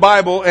phrase in the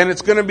Bible, and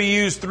it's going to be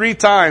used 3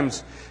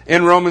 times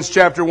in Romans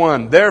chapter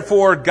 1.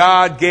 Therefore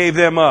God gave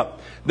them up.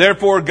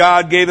 Therefore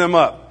God gave them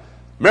up.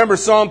 Remember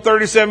Psalm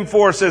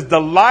 37:4 says,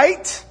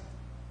 delight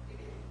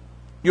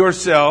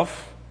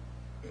yourself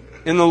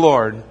in the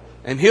Lord,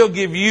 and He'll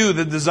give you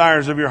the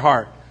desires of your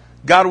heart.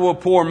 God will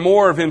pour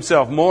more of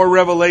Himself, more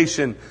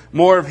revelation,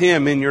 more of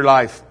Him in your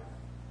life.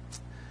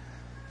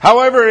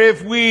 However,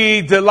 if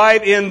we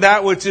delight in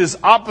that which is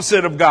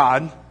opposite of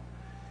God,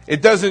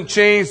 it doesn't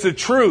change the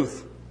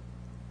truth.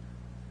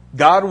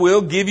 God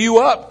will give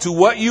you up to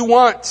what you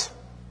want.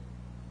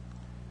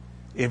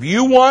 If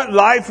you want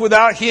life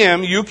without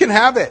Him, you can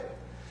have it.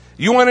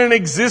 You want an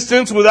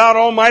existence without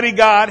Almighty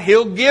God,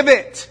 He'll give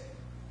it.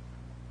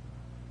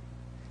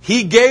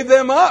 He gave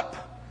them up.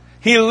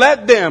 He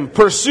let them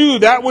pursue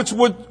that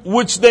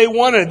which they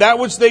wanted, that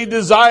which they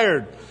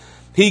desired.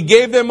 He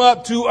gave them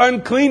up to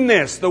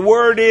uncleanness. The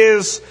word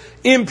is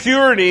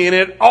impurity, and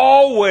it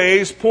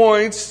always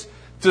points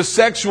to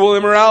sexual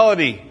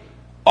immorality.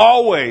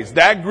 Always.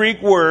 That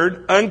Greek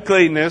word,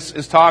 uncleanness,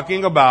 is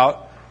talking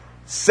about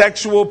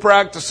sexual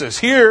practices.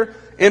 Here,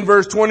 in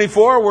verse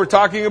 24, we're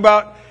talking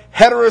about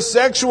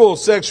heterosexual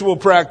sexual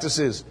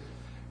practices.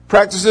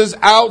 Practices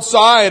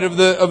outside of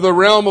the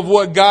realm of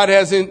what God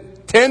has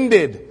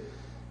intended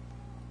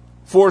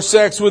for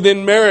sex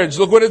within marriage.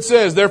 Look what it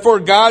says.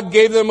 Therefore God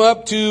gave them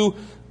up to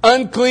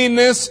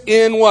uncleanness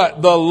in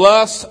what? The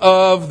lust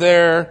of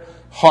their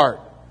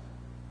heart.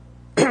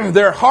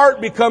 Their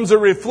heart becomes a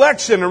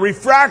reflection, a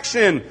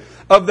refraction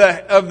of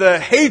the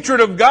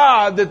hatred of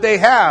God that they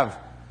have.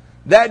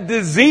 That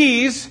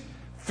disease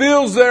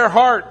fills their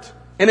heart,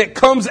 and it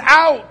comes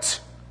out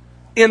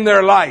in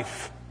their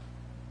life.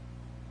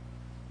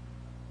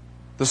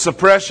 The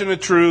suppression of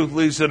truth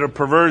leads to the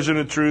perversion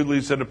of truth,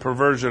 leads to the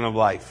perversion of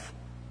life.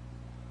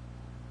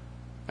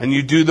 And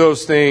you do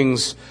those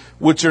things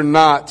which are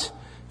not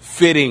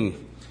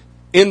fitting.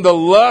 In the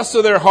lust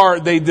of their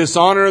heart, they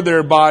dishonor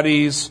their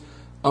bodies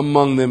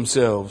among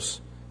themselves.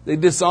 They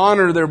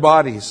dishonor their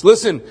bodies.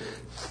 Listen,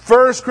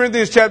 1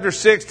 Corinthians chapter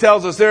 6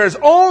 tells us there is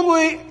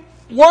only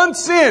one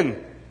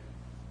sin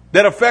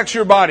that affects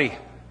your body.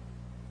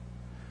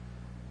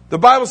 The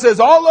Bible says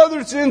all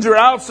other sins are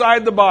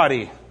outside the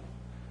body,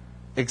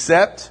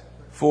 except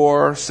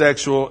for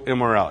sexual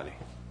immorality.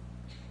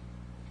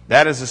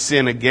 That is a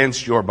sin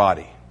against your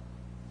body.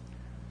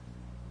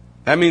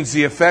 That means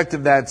the effect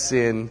of that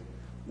sin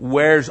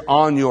wears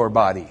on your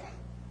body.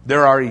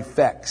 There are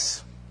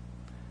effects.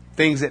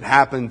 Things that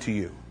happen to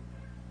you.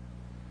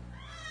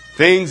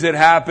 Things that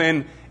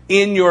happen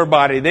in your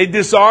body. They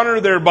dishonor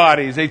their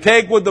bodies. They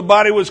take what the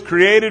body was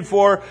created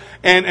for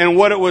and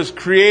what it was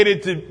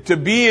created to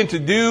be and to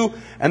do,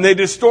 and they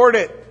distort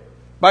it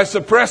by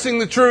suppressing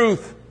the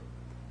truth,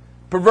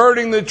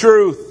 perverting the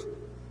truth.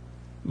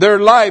 Their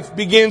life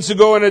begins to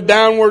go in a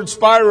downward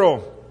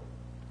spiral.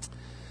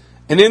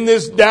 And in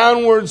this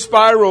downward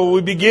spiral,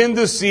 we begin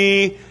to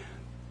see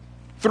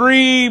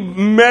 3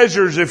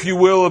 measures, if you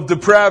will, of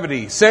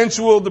depravity.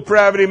 Sensual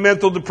depravity,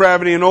 mental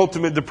depravity, and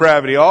ultimate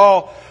depravity.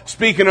 All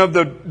speaking of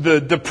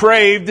the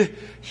depraved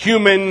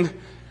human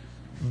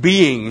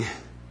being.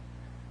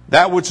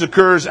 That which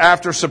occurs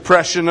after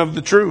suppression of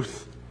the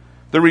truth.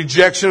 The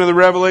rejection of the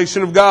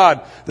revelation of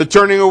God. The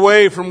turning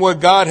away from what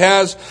God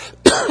has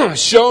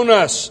shown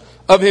us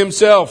of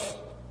Himself.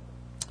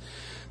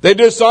 They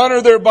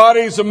dishonor their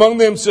bodies among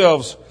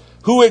themselves,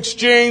 who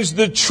exchanged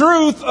the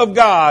truth of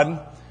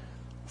God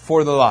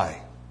for the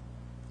lie.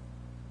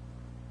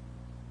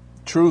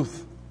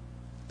 Truth.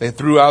 They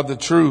threw out the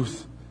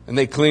truth and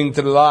they cling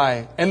to the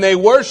lie. And they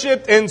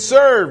worshipped and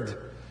served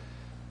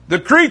the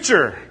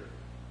creature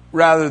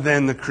rather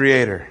than the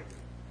Creator.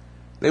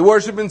 They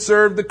worship and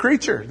serve the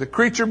creature. The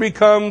creature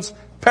becomes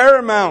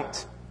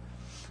paramount.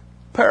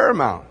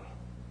 Paramount.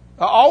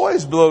 It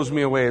always blows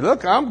me away.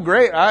 Look, I'm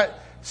great. I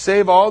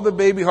save all the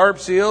baby harp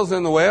seals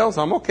and the whales.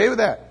 I'm okay with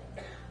that.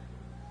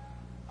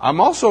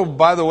 I'm also,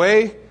 by the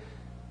way,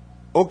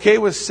 okay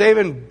with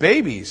saving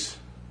babies.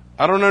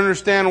 I don't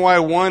understand why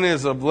one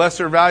is of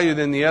lesser value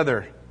than the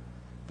other.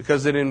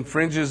 Because it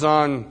infringes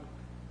on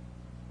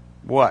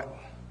what?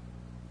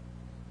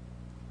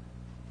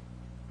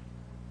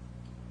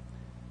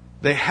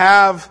 They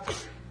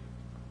have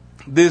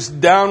this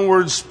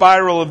downward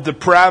spiral of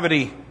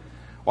depravity.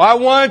 Well, I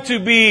want to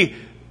be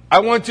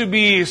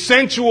a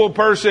sensual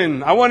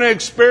person. I want to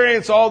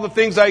experience all the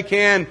things I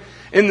can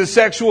in the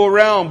sexual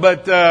realm,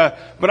 but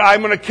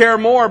I'm going to care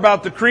more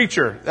about the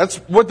creature. That's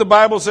what the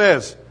Bible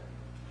says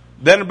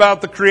than about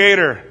the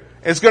Creator.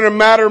 It's going to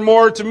matter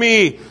more to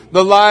me,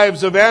 the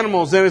lives of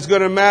animals, than it's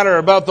going to matter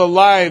about the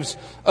lives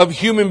of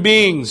human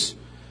beings.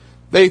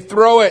 They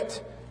throw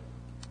it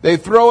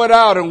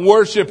out and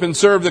worship and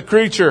serve the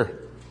creature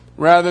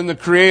rather than the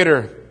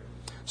Creator.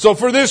 So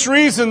for this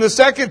reason, the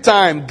second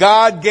time,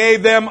 God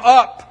gave them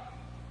up.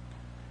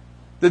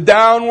 The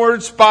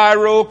downward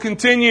spiral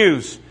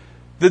continues.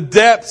 The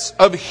depths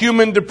of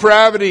human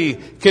depravity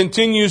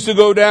continues to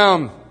go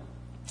down.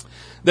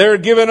 They are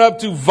given up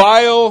to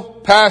vile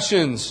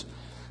passions.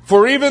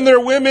 For even their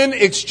women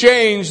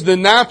exchange the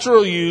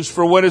natural use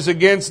for what is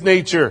against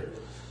nature.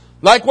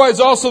 Likewise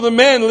also the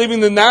men, leaving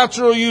the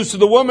natural use of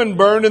the woman,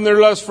 burned in their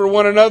lust for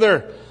one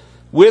another,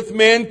 with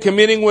men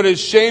committing what is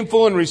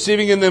shameful and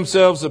receiving in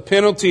themselves the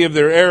penalty of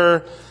their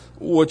error,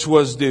 which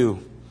was due.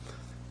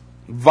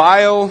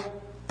 Vile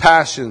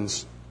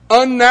passions.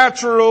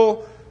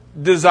 Unnatural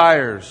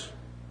desires.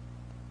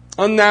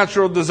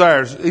 Unnatural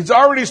desires. He's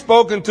already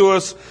spoken to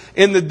us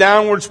in the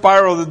downward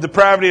spiral, the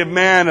depravity of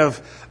man,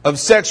 of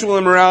sexual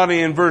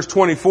immorality in verse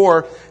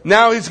 24.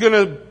 Now he's going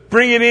to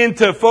bring it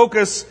into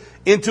focus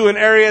into an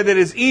area that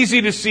is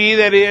easy to see,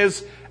 that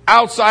is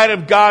outside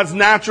of God's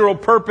natural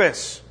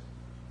purpose.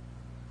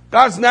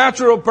 God's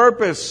natural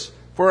purpose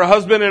for a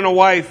husband and a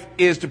wife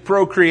is to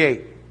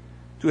procreate,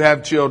 to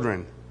have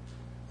children,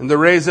 and to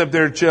raise up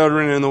their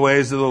children in the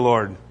ways of the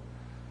Lord.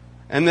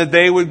 And that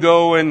they would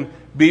go and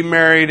be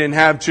married and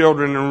have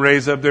children and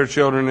raise up their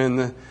children in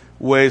the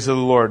ways of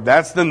the Lord.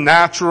 That's the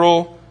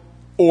natural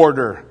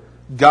order.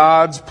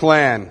 God's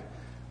plan.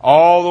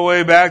 All the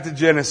way back to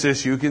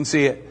Genesis, you can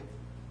see it.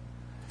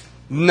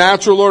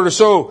 Natural order.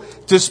 So,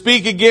 to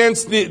speak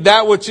against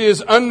that which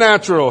is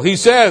unnatural, he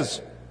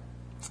says,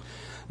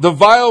 the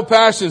vile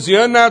passions, the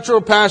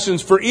unnatural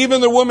passions, for even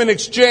the woman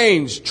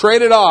exchanged,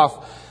 traded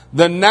off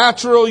the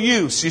natural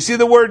use. You see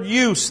the word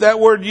use. That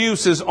word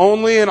use is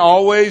only and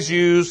always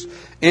used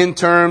in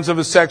terms of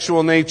a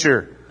sexual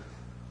nature.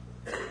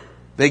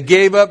 They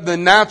gave up the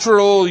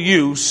natural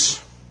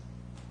use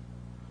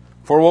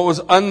for what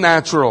was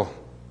unnatural.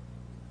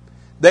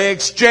 They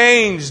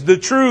exchanged the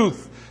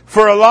truth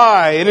for a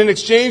lie. And in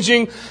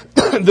exchanging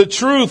the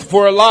truth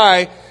for a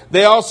lie,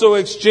 they also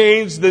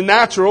exchanged the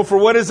natural for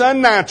what is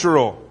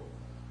unnatural.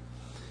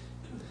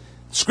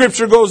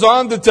 Scripture goes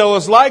on to tell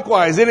us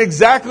likewise, in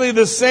exactly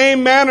the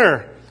same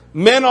manner,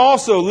 men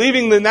also,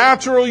 leaving the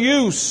natural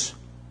use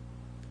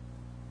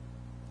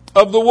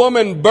of the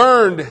woman,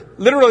 burned,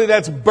 literally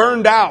that's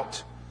burned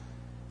out,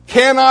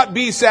 cannot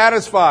be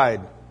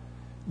satisfied,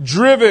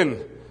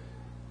 driven,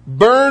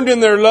 burned in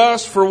their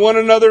lust for one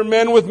another,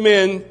 men with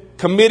men,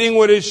 committing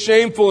what is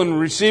shameful and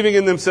receiving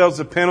in themselves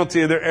the penalty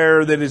of their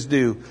error that is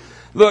due.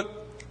 Look,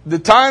 the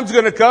time's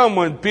going to come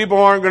when people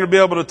aren't going to be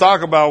able to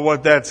talk about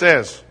what that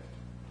says.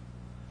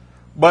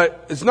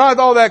 But it's not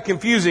all that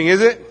confusing,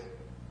 is it?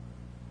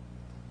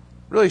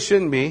 Really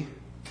shouldn't be.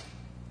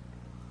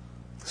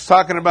 It's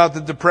talking about the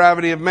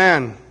depravity of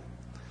man.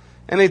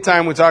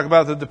 Anytime we talk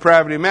about the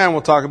depravity of man,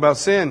 we'll talk about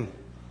sin.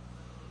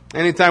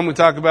 Anytime we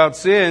talk about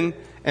sin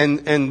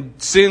and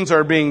sins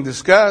are being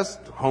discussed,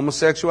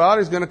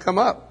 homosexuality is going to come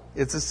up.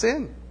 It's a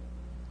sin.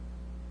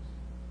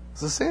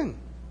 It's a sin.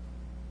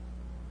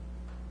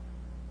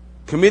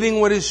 Committing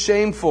what is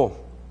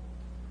shameful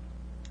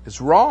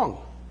is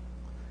wrong.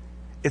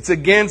 It's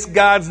against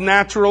God's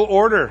natural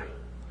order.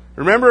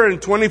 Remember in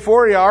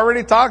 24, he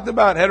already talked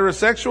about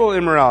heterosexual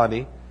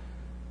immorality.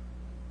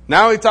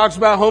 Now he talks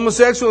about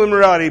homosexual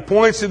immorality. He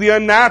points to the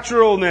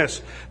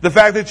unnaturalness. The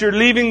fact that you're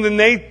leaving the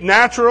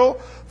natural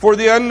for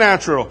the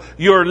unnatural.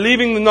 You're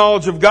leaving the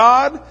knowledge of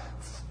God,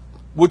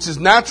 which is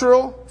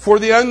natural, for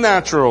the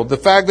unnatural. The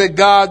fact that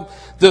God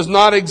does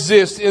not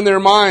exist in their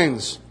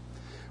minds.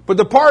 But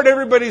the part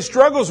everybody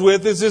struggles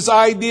with is this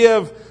idea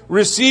of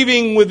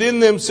receiving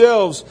within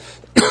themselves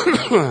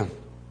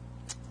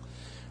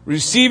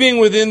receiving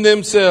within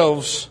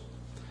themselves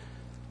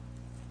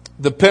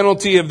the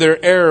penalty of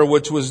their error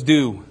which was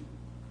due.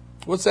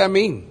 What's that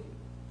mean?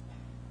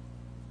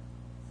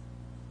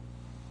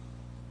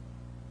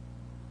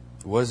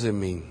 What does it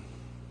mean?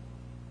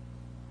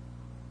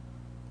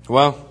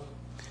 Well,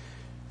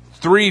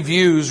 three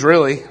views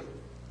really.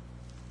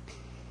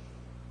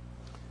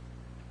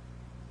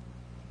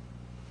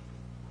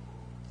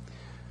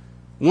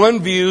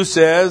 One view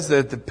says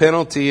that the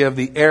penalty of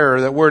the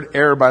error, that word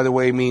error, by the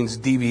way, means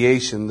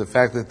deviation, the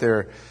fact that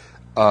they're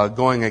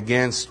going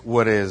against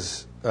what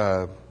is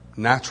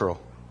natural.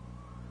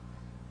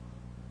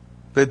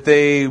 But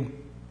they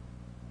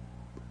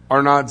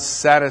are not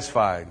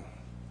satisfied.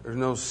 There's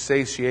no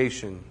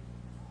satiation.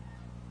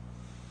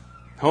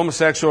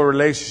 Homosexual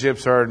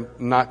relationships are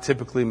not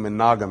typically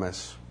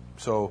monogamous,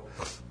 so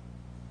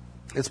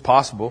it's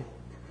possible.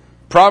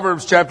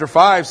 Proverbs chapter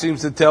 5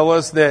 seems to tell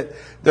us that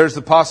there's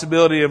the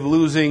possibility of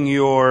losing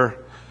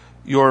your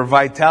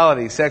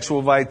vitality,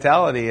 sexual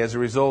vitality, as a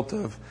result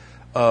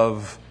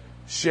of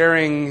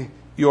sharing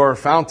your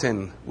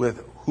fountain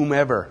with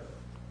whomever.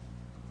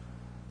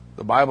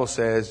 The Bible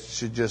says it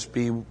should just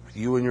be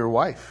you and your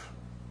wife.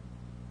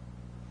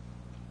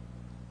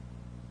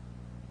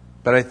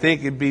 But I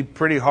think it'd be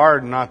pretty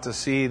hard not to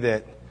see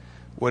that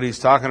what he's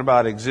talking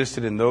about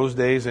existed in those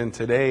days and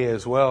today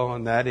as well,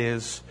 and that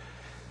is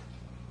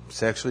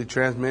sexually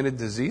transmitted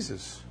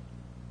diseases.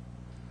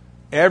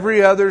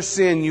 Every other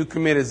sin you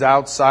commit is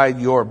outside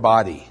your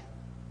body.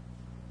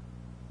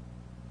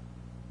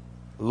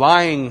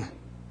 Lying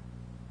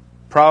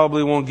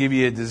probably won't give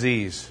you a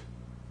disease.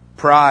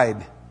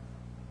 Pride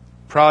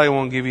probably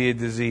won't give you a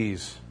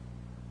disease.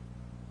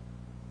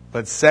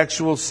 But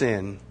sexual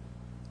sin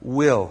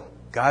will.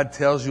 God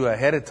tells you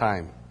ahead of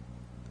time.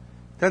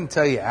 Doesn't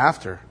tell you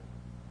after.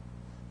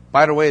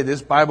 By the way,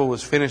 this Bible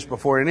was finished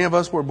before any of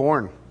us were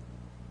born.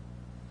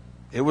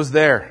 It was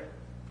there.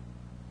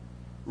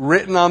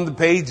 Written on the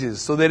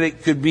pages so that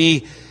it could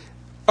be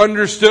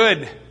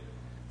understood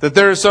that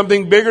there is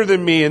something bigger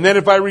than me. And then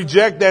if I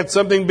reject that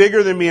something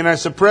bigger than me and I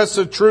suppress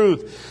the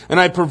truth and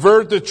I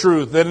pervert the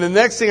truth, then the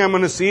next thing I'm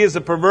going to see is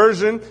a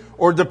perversion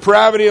or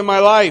depravity in my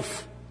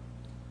life.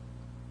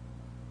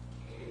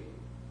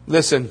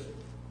 Listen,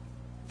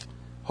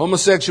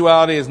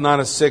 homosexuality is not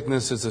a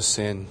sickness, it's a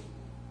sin.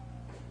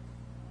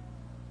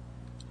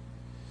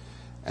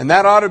 And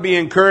that ought to be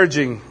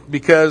encouraging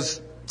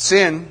because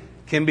sin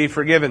can be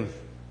forgiven.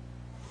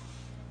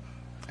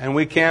 And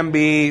we can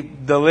be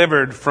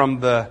delivered from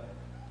the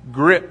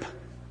grip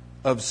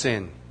of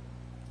sin.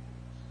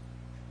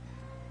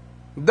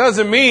 It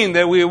doesn't mean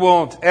that we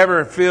won't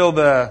ever feel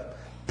the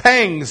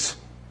pangs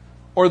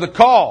or the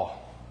call.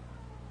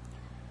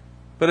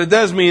 But it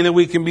does mean that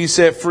we can be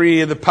set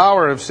free of the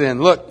power of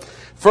sin. Look,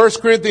 1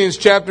 Corinthians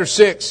chapter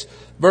 6,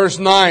 verse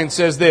 9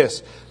 says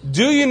this.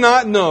 Do you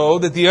not know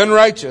that the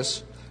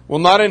unrighteous will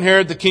not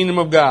inherit the kingdom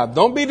of God?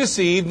 Don't be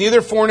deceived,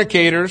 neither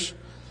fornicators,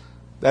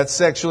 that's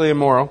sexually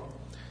immoral,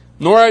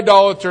 nor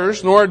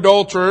idolaters, nor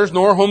adulterers,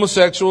 nor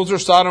homosexuals, or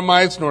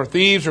sodomites, nor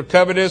thieves, or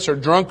covetous, or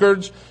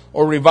drunkards,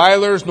 or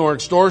revilers, nor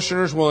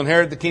extortioners will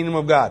inherit the kingdom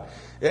of God.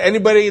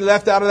 Anybody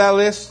left out of that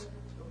list?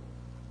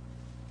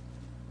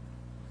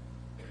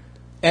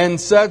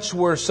 And such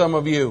were some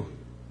of you.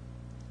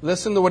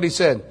 Listen to what he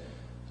said.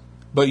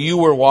 But you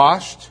were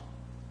washed,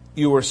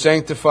 you were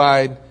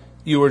sanctified,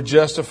 you were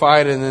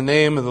justified in the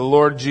name of the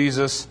Lord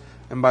Jesus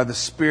and by the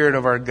Spirit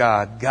of our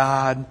God.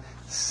 God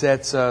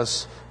sets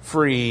us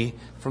free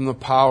from the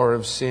power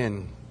of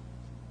sin.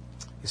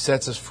 He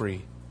sets us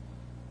free.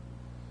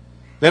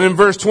 Then in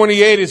verse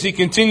 28, as he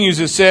continues,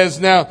 it says,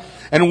 now,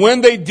 and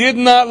when they did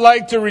not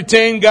like to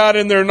retain God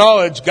in their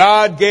knowledge,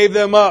 God gave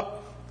them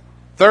up.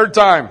 Third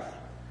time.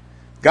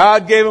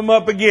 God gave them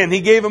up again.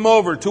 He gave them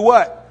over to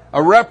what?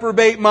 A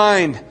reprobate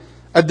mind,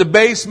 a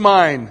debased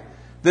mind.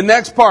 The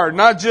next part,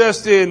 not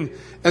just in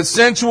a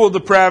sensual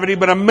depravity,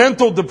 but a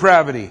mental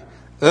depravity.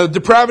 The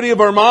depravity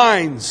of our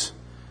minds.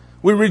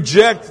 We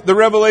reject the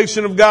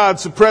revelation of God,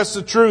 suppress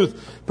the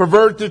truth,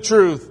 pervert the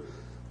truth.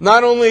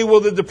 Not only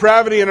will the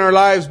depravity in our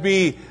lives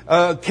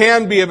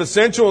can be of a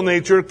sensual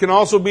nature, it can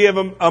also be of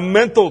a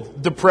mental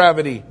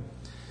depravity.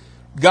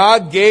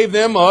 God gave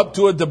them up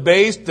to a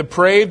debased,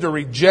 depraved, or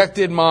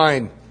rejected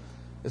mind.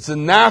 It's a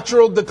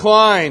natural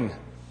decline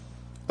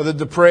of the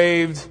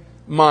depraved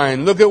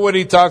mind. Look at what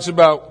he talks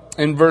about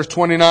in verse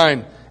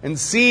 29 and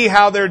see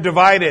how they're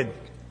divided.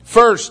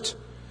 First,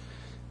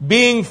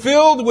 being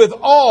filled with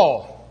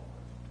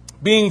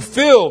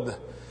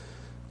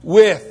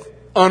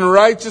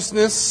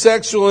unrighteousness,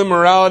 sexual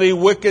immorality,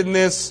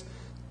 wickedness,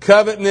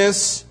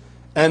 covetousness,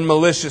 and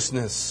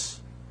maliciousness.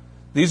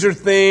 These are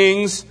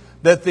things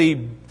that the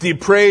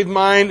depraved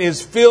mind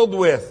is filled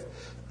with.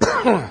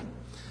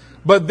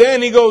 But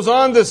then he goes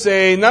on to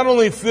say, not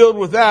only filled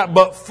with that,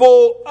 but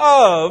full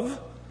of,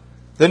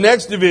 the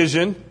next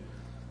division,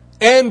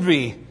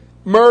 envy,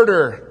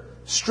 murder,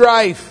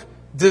 strife,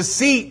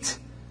 deceit,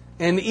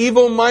 and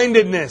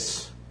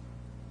evil-mindedness.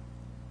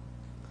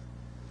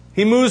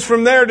 He moves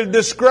from there to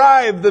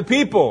describe the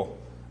people.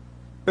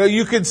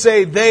 You could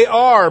say they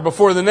are,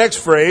 before the next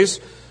phrase,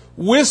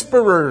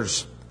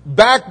 whisperers,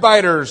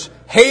 backbiters,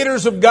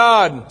 haters of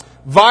God,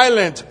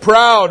 violent,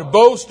 proud,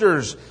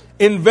 boasters,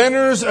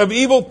 inventors of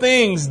evil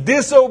things,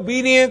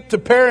 disobedient to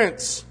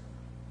parents.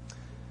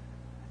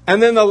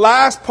 And then the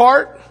last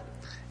part,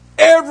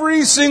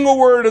 every single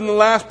word in the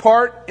last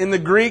part in the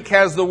Greek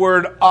has the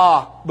word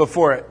 "a"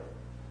 before it.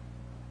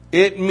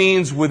 It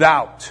means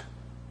without.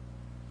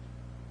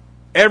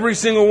 Every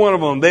single one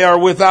of them, they are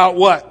without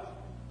what?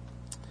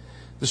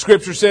 The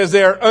scripture says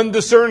they are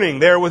undiscerning,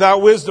 they are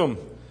without wisdom.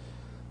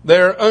 They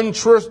are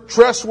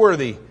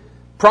untrustworthy,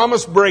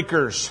 promise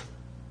breakers.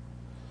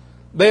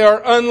 They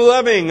are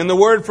unloving, and the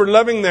word for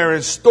loving there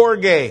is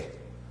storge.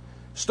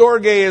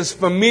 Storge is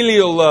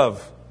familial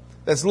love.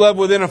 That's love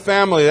within a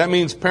family. That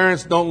means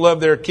parents don't love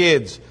their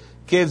kids.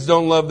 Kids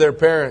don't love their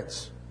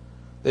parents.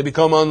 They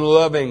become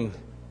unloving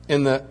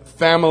in the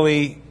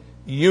family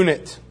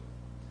unit.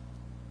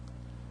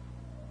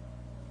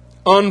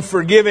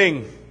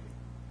 Unforgiving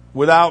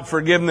without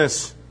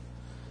forgiveness.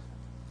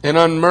 And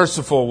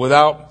unmerciful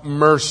without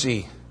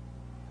mercy.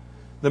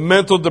 The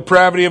mental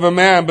depravity of a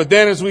man. But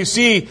then as we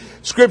see,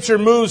 Scripture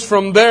moves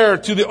from there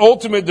to the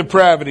ultimate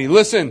depravity.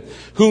 Listen,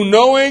 who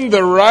knowing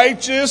the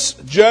righteous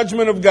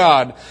judgment of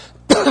God,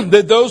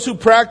 that those who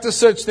practice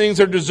such things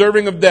are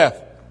deserving of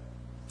death,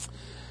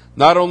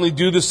 not only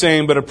do the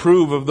same, but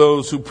approve of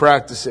those who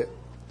practice it.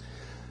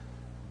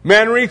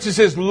 Man reaches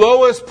his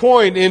lowest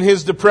point in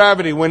his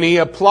depravity when he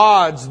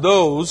applauds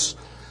those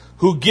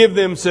who give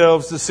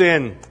themselves to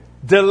sin,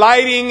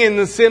 delighting in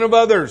the sin of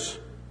others.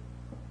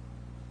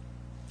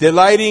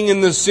 delighting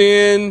in the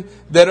sin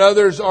that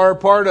others are a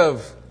part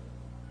of.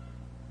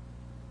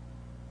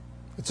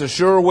 It's a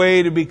sure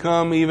way to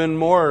become even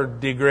more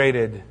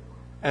degraded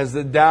as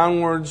the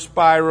downward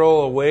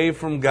spiral away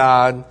from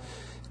God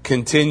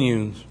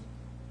continues.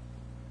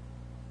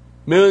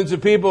 Millions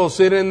of people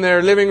sit in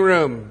their living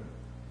room,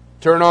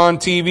 turn on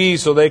TV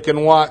so they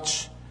can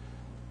watch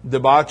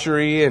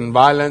debauchery and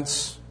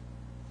violence,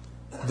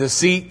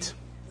 deceit,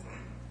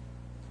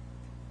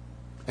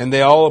 and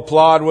they all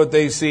applaud what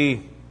they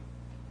see.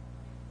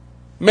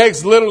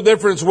 Makes little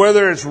difference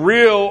whether it's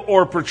real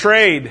or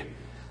portrayed.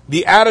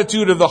 The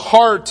attitude of the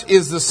heart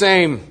is the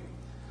same.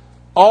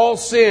 All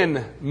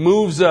sin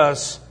moves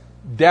us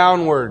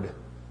downward,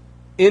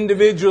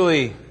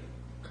 individually,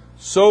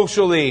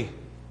 socially,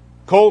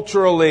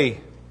 culturally.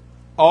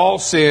 All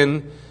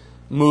sin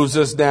moves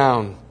us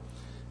down.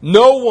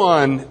 No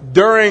one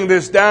during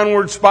this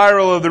downward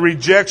spiral of the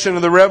rejection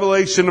of the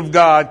revelation of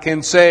God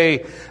can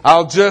say,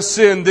 I'll just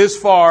sin this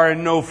far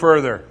and no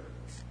further.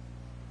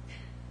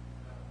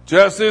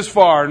 Just this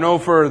far, no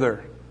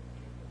further.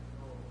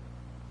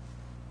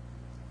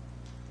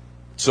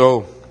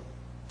 So,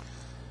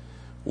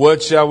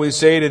 what shall we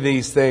say to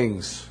these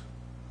things?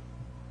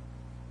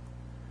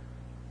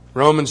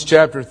 Romans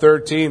chapter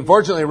 13.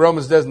 Fortunately,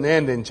 Romans doesn't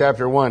end in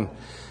chapter 1.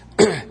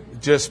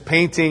 Just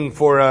painting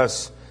for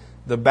us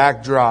the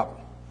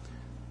backdrop.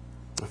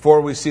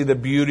 Before we see the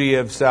beauty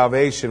of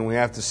salvation, we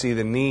have to see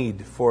the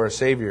need for a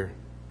Savior.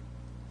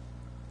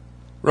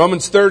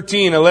 Romans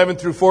 13, 11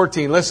 through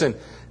 14. Listen.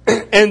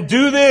 And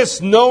do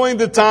this knowing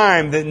the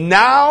time, that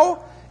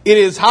now it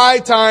is high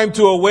time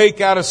to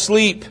awake out of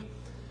sleep.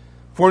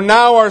 For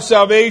now our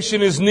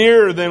salvation is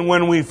nearer than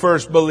when we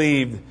first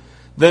believed.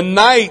 The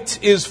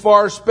night is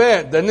far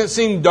spent. Doesn't it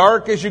seem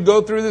dark as you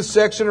go through this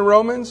section of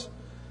Romans?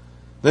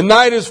 The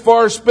night is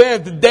far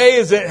spent. The day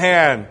is at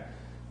hand.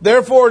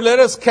 Therefore, let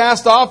us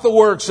cast off the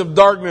works of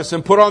darkness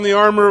and put on the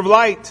armor of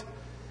light.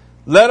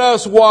 Let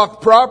us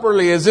walk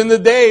properly as in the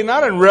day,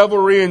 not in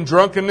revelry and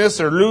drunkenness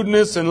or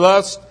lewdness and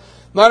lust,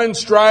 not in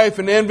strife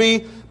and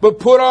envy, but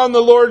put on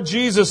the Lord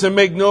Jesus and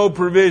make no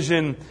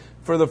provision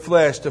for the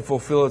flesh to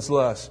fulfill its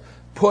lusts.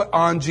 Put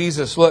on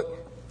Jesus. Look,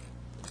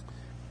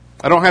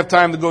 I don't have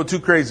time to go too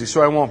crazy,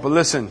 so I won't, but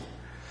listen.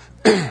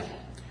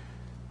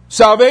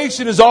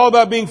 Salvation is all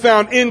about being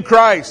found in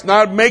Christ,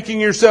 not making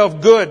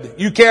yourself good.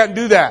 You can't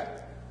do that.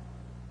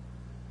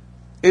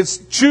 It's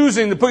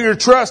choosing to put your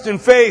trust and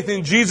faith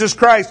in Jesus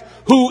Christ,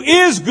 who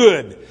is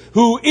good,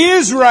 who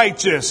is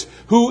righteous,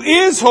 who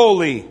is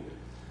holy.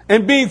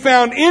 And being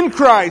found in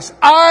Christ,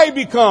 I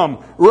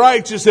become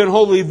righteous and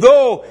holy.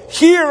 Though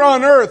here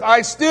on earth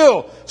I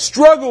still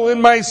struggle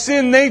in my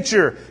sin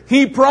nature,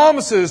 He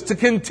promises to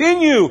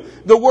continue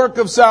the work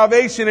of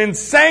salvation and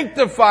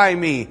sanctify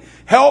me.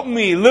 Help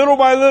me little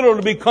by little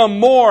to become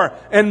more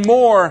and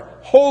more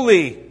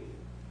holy.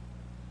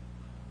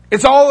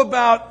 It's all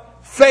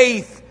about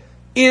faith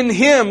in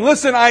Him.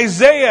 Listen,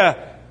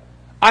 Isaiah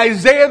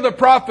the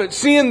prophet,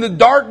 seeing the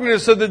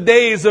darkness of the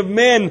days of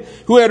men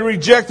who had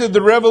rejected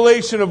the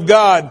revelation of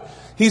God,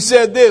 he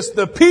said this,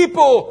 the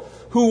people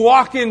who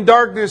walk in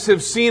darkness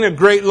have seen a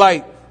great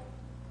light.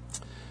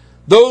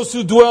 Those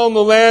who dwell in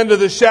the land of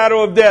the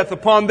shadow of death,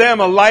 upon them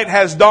a light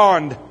has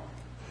dawned.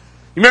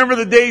 You remember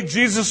the day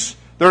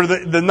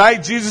the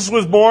night Jesus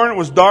was born? It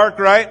was dark,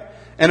 right?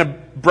 And a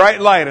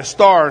bright light, a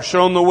star,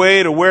 shone the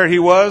way to where He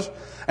was.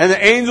 And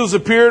the angels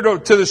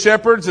appeared to the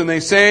shepherds and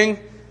they sang,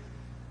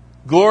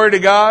 glory to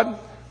God.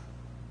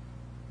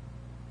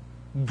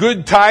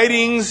 Good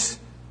tidings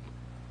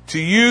to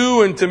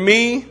you and to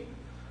me.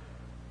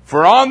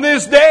 For on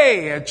this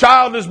day a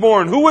child is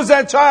born. Who was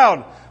that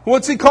child?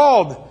 What's he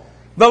called?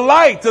 The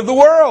light of the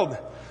world.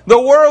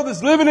 The world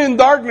is living in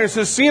darkness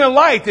has seen a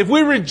light. If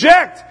we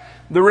reject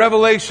the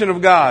revelation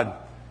of God,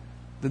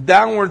 the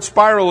downward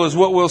spiral is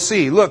what we'll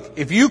see. Look,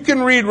 if you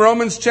can read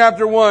Romans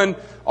chapter 1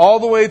 all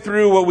the way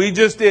through what we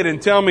just did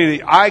and tell me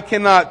that I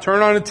cannot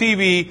turn on a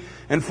TV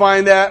and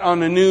find that on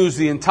the news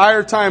the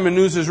entire time the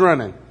news is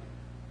running,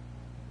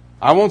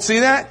 I won't see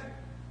that.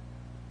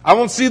 I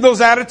won't see those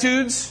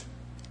attitudes.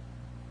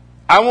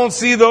 I won't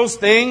see those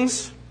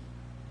things.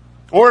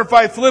 Or if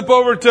I flip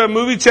over to a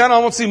movie channel,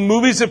 I won't see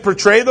movies that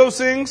portray those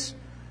things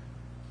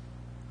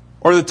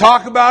or that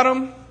talk about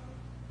them.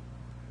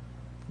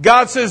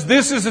 God says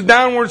this is a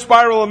downward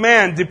spiral of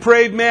man,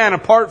 depraved man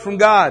apart from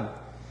God.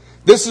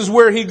 This is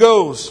where he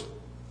goes.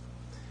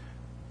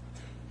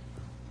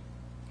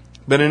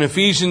 But in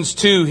Ephesians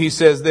 2, he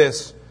says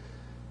this,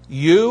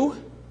 you,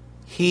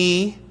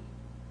 He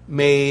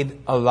made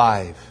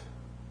alive,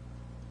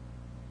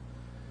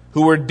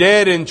 who were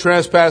dead in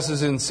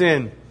trespasses and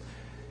sin,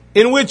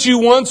 in which you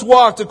once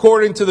walked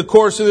according to the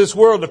course of this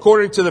world,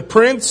 according to the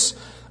prince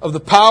of the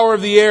power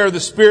of the air, the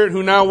spirit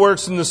who now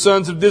works in the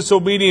sons of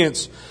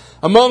disobedience,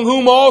 among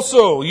whom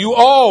also you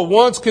all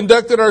once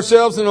conducted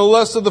ourselves in the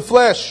lust of the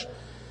flesh,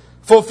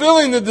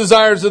 fulfilling the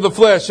desires of the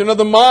flesh and of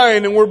the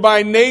mind, and were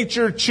by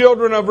nature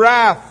children of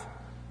wrath,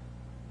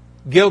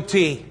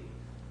 guilty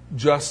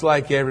just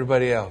like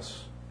everybody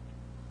else.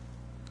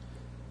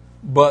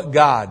 But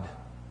God,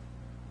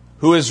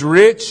 who is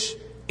rich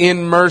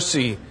in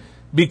mercy,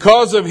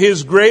 because of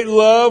His great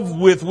love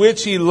with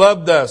which He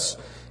loved us.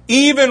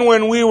 Even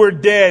when we were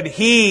dead,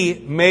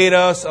 He made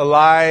us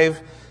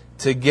alive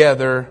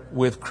together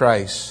with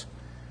Christ.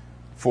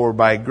 For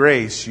by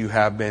grace you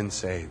have been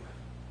saved.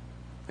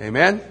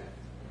 Amen? Why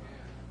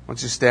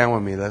don't you stand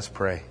with me? Let's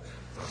pray.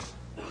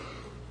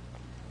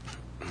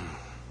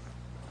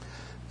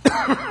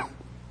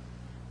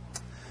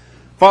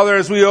 Father,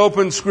 as we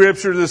open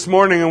Scripture this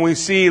morning and we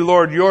see,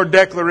 Lord, your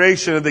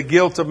declaration of the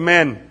guilt of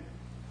men,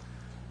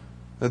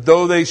 that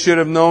though they should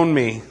have known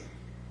me,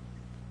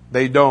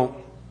 they don't.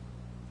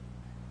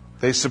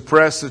 They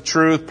suppress the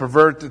truth,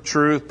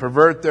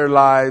 pervert their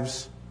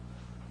lives.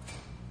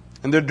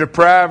 And their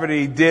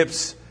depravity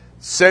dips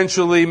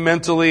sensually,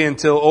 mentally,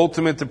 until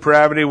ultimate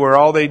depravity, where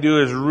all they do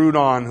is root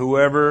on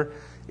whoever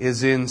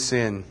is in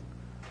sin.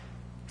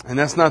 And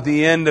that's not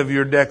the end of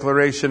your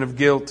declaration of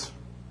guilt.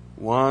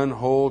 One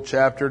whole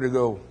chapter to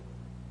go.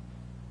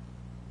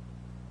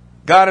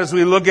 God, as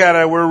we look at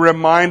it, we're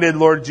reminded,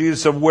 Lord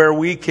Jesus, of where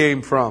we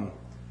came from.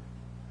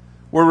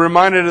 We're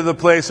reminded of the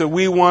place that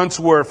we once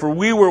were. For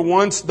we were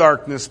once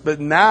darkness, but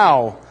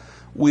now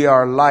we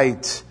are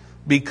light,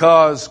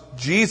 because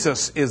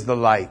Jesus is the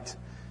light,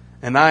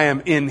 and I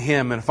am in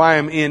Him. And if I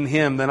am in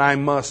Him, then I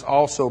must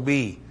also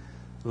be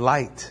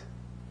light.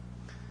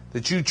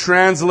 That you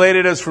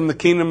translated us from the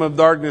kingdom of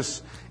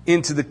darkness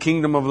into the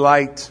kingdom of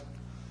light.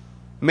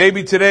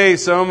 Maybe today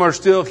some are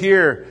still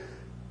here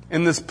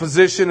in this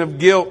position of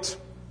guilt.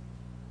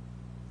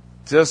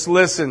 Just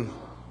listen.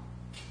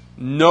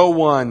 No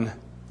one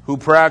who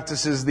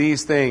practices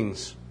these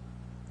things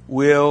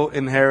will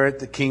inherit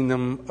the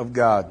kingdom of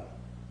God.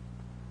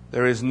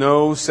 There is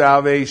no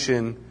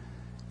salvation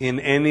in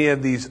any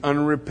of these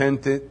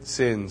unrepentant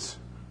sins.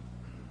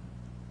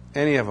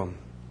 Any of them.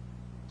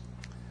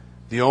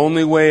 The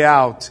only way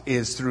out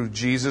is through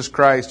Jesus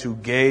Christ, who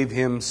gave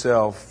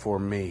Himself for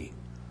me.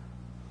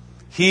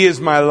 He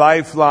is my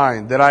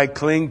lifeline that I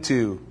cling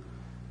to.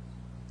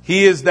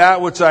 He is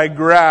that which I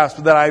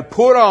grasp, that I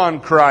put on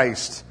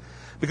Christ.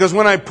 Because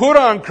when I put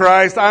on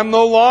Christ, I'm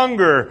no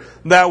longer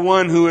that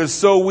one who is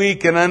so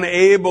weak and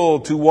unable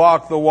to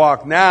walk the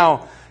walk.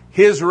 Now,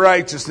 His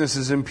righteousness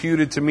is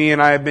imputed to me,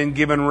 and I have been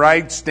given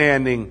right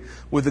standing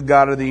with the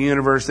God of the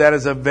universe. That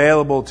is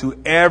available to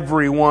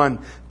everyone,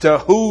 to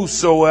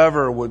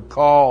whosoever would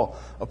call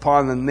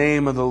upon the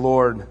name of the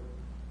Lord.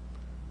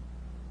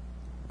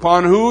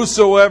 Upon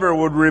whosoever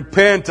would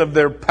repent of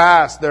their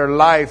past, their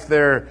life,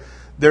 their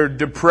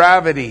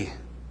depravity,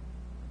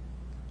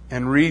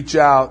 and reach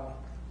out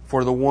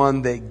for the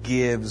one that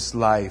gives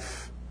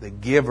life, the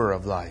giver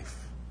of life.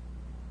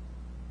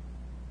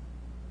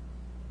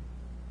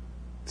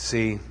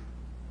 See,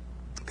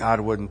 God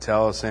wouldn't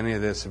tell us any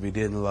of this if He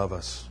didn't love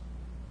us.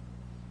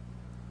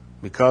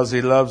 Because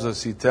He loves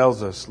us, He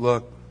tells us,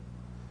 look,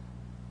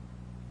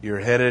 you're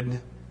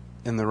headed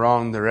in the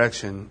wrong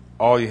direction.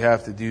 All you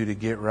have to do to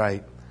get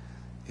right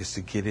is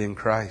to get in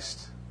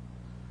Christ.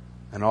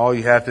 And all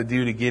you have to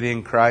do to get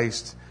in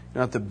Christ, you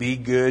don't have to be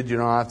good. You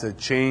don't have to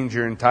change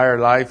your entire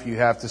life. You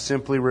have to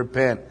simply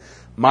repent.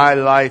 My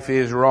life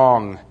is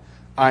wrong.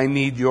 I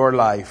need your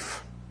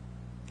life.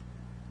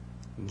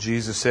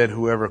 Jesus said,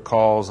 whoever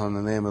calls on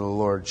the name of the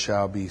Lord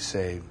shall be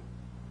saved.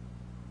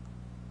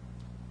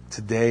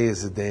 Today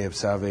is the day of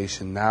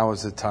salvation. Now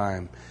is the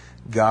time.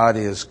 God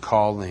is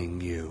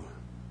calling you.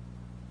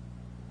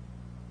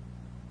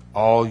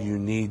 All you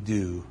need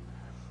do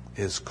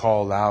is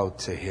call out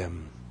to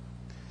Him,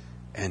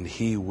 and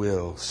He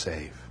will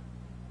save.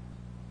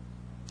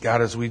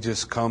 God, as we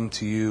just come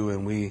to You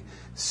and we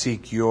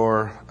seek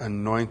Your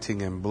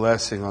anointing and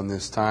blessing on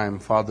this time,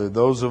 Father,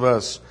 those of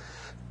us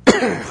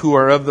who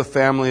are of the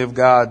family of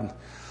God,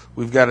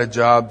 we've got a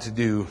job to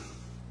do.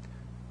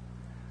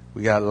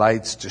 We got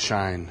lights to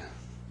shine.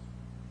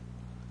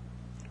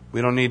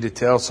 We don't need to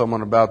tell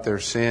someone about their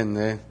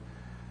sin.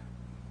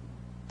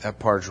 That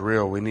part's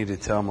real. We need to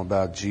tell them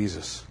about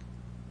Jesus.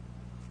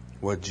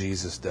 What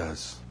Jesus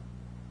does.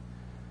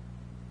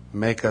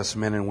 Make us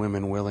men and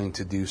women willing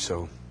to do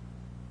so.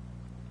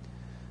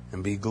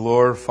 And be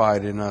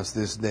glorified in us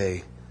this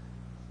day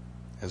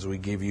as we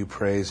give You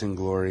praise and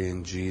glory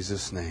in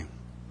Jesus' name.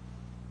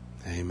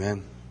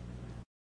 Amen.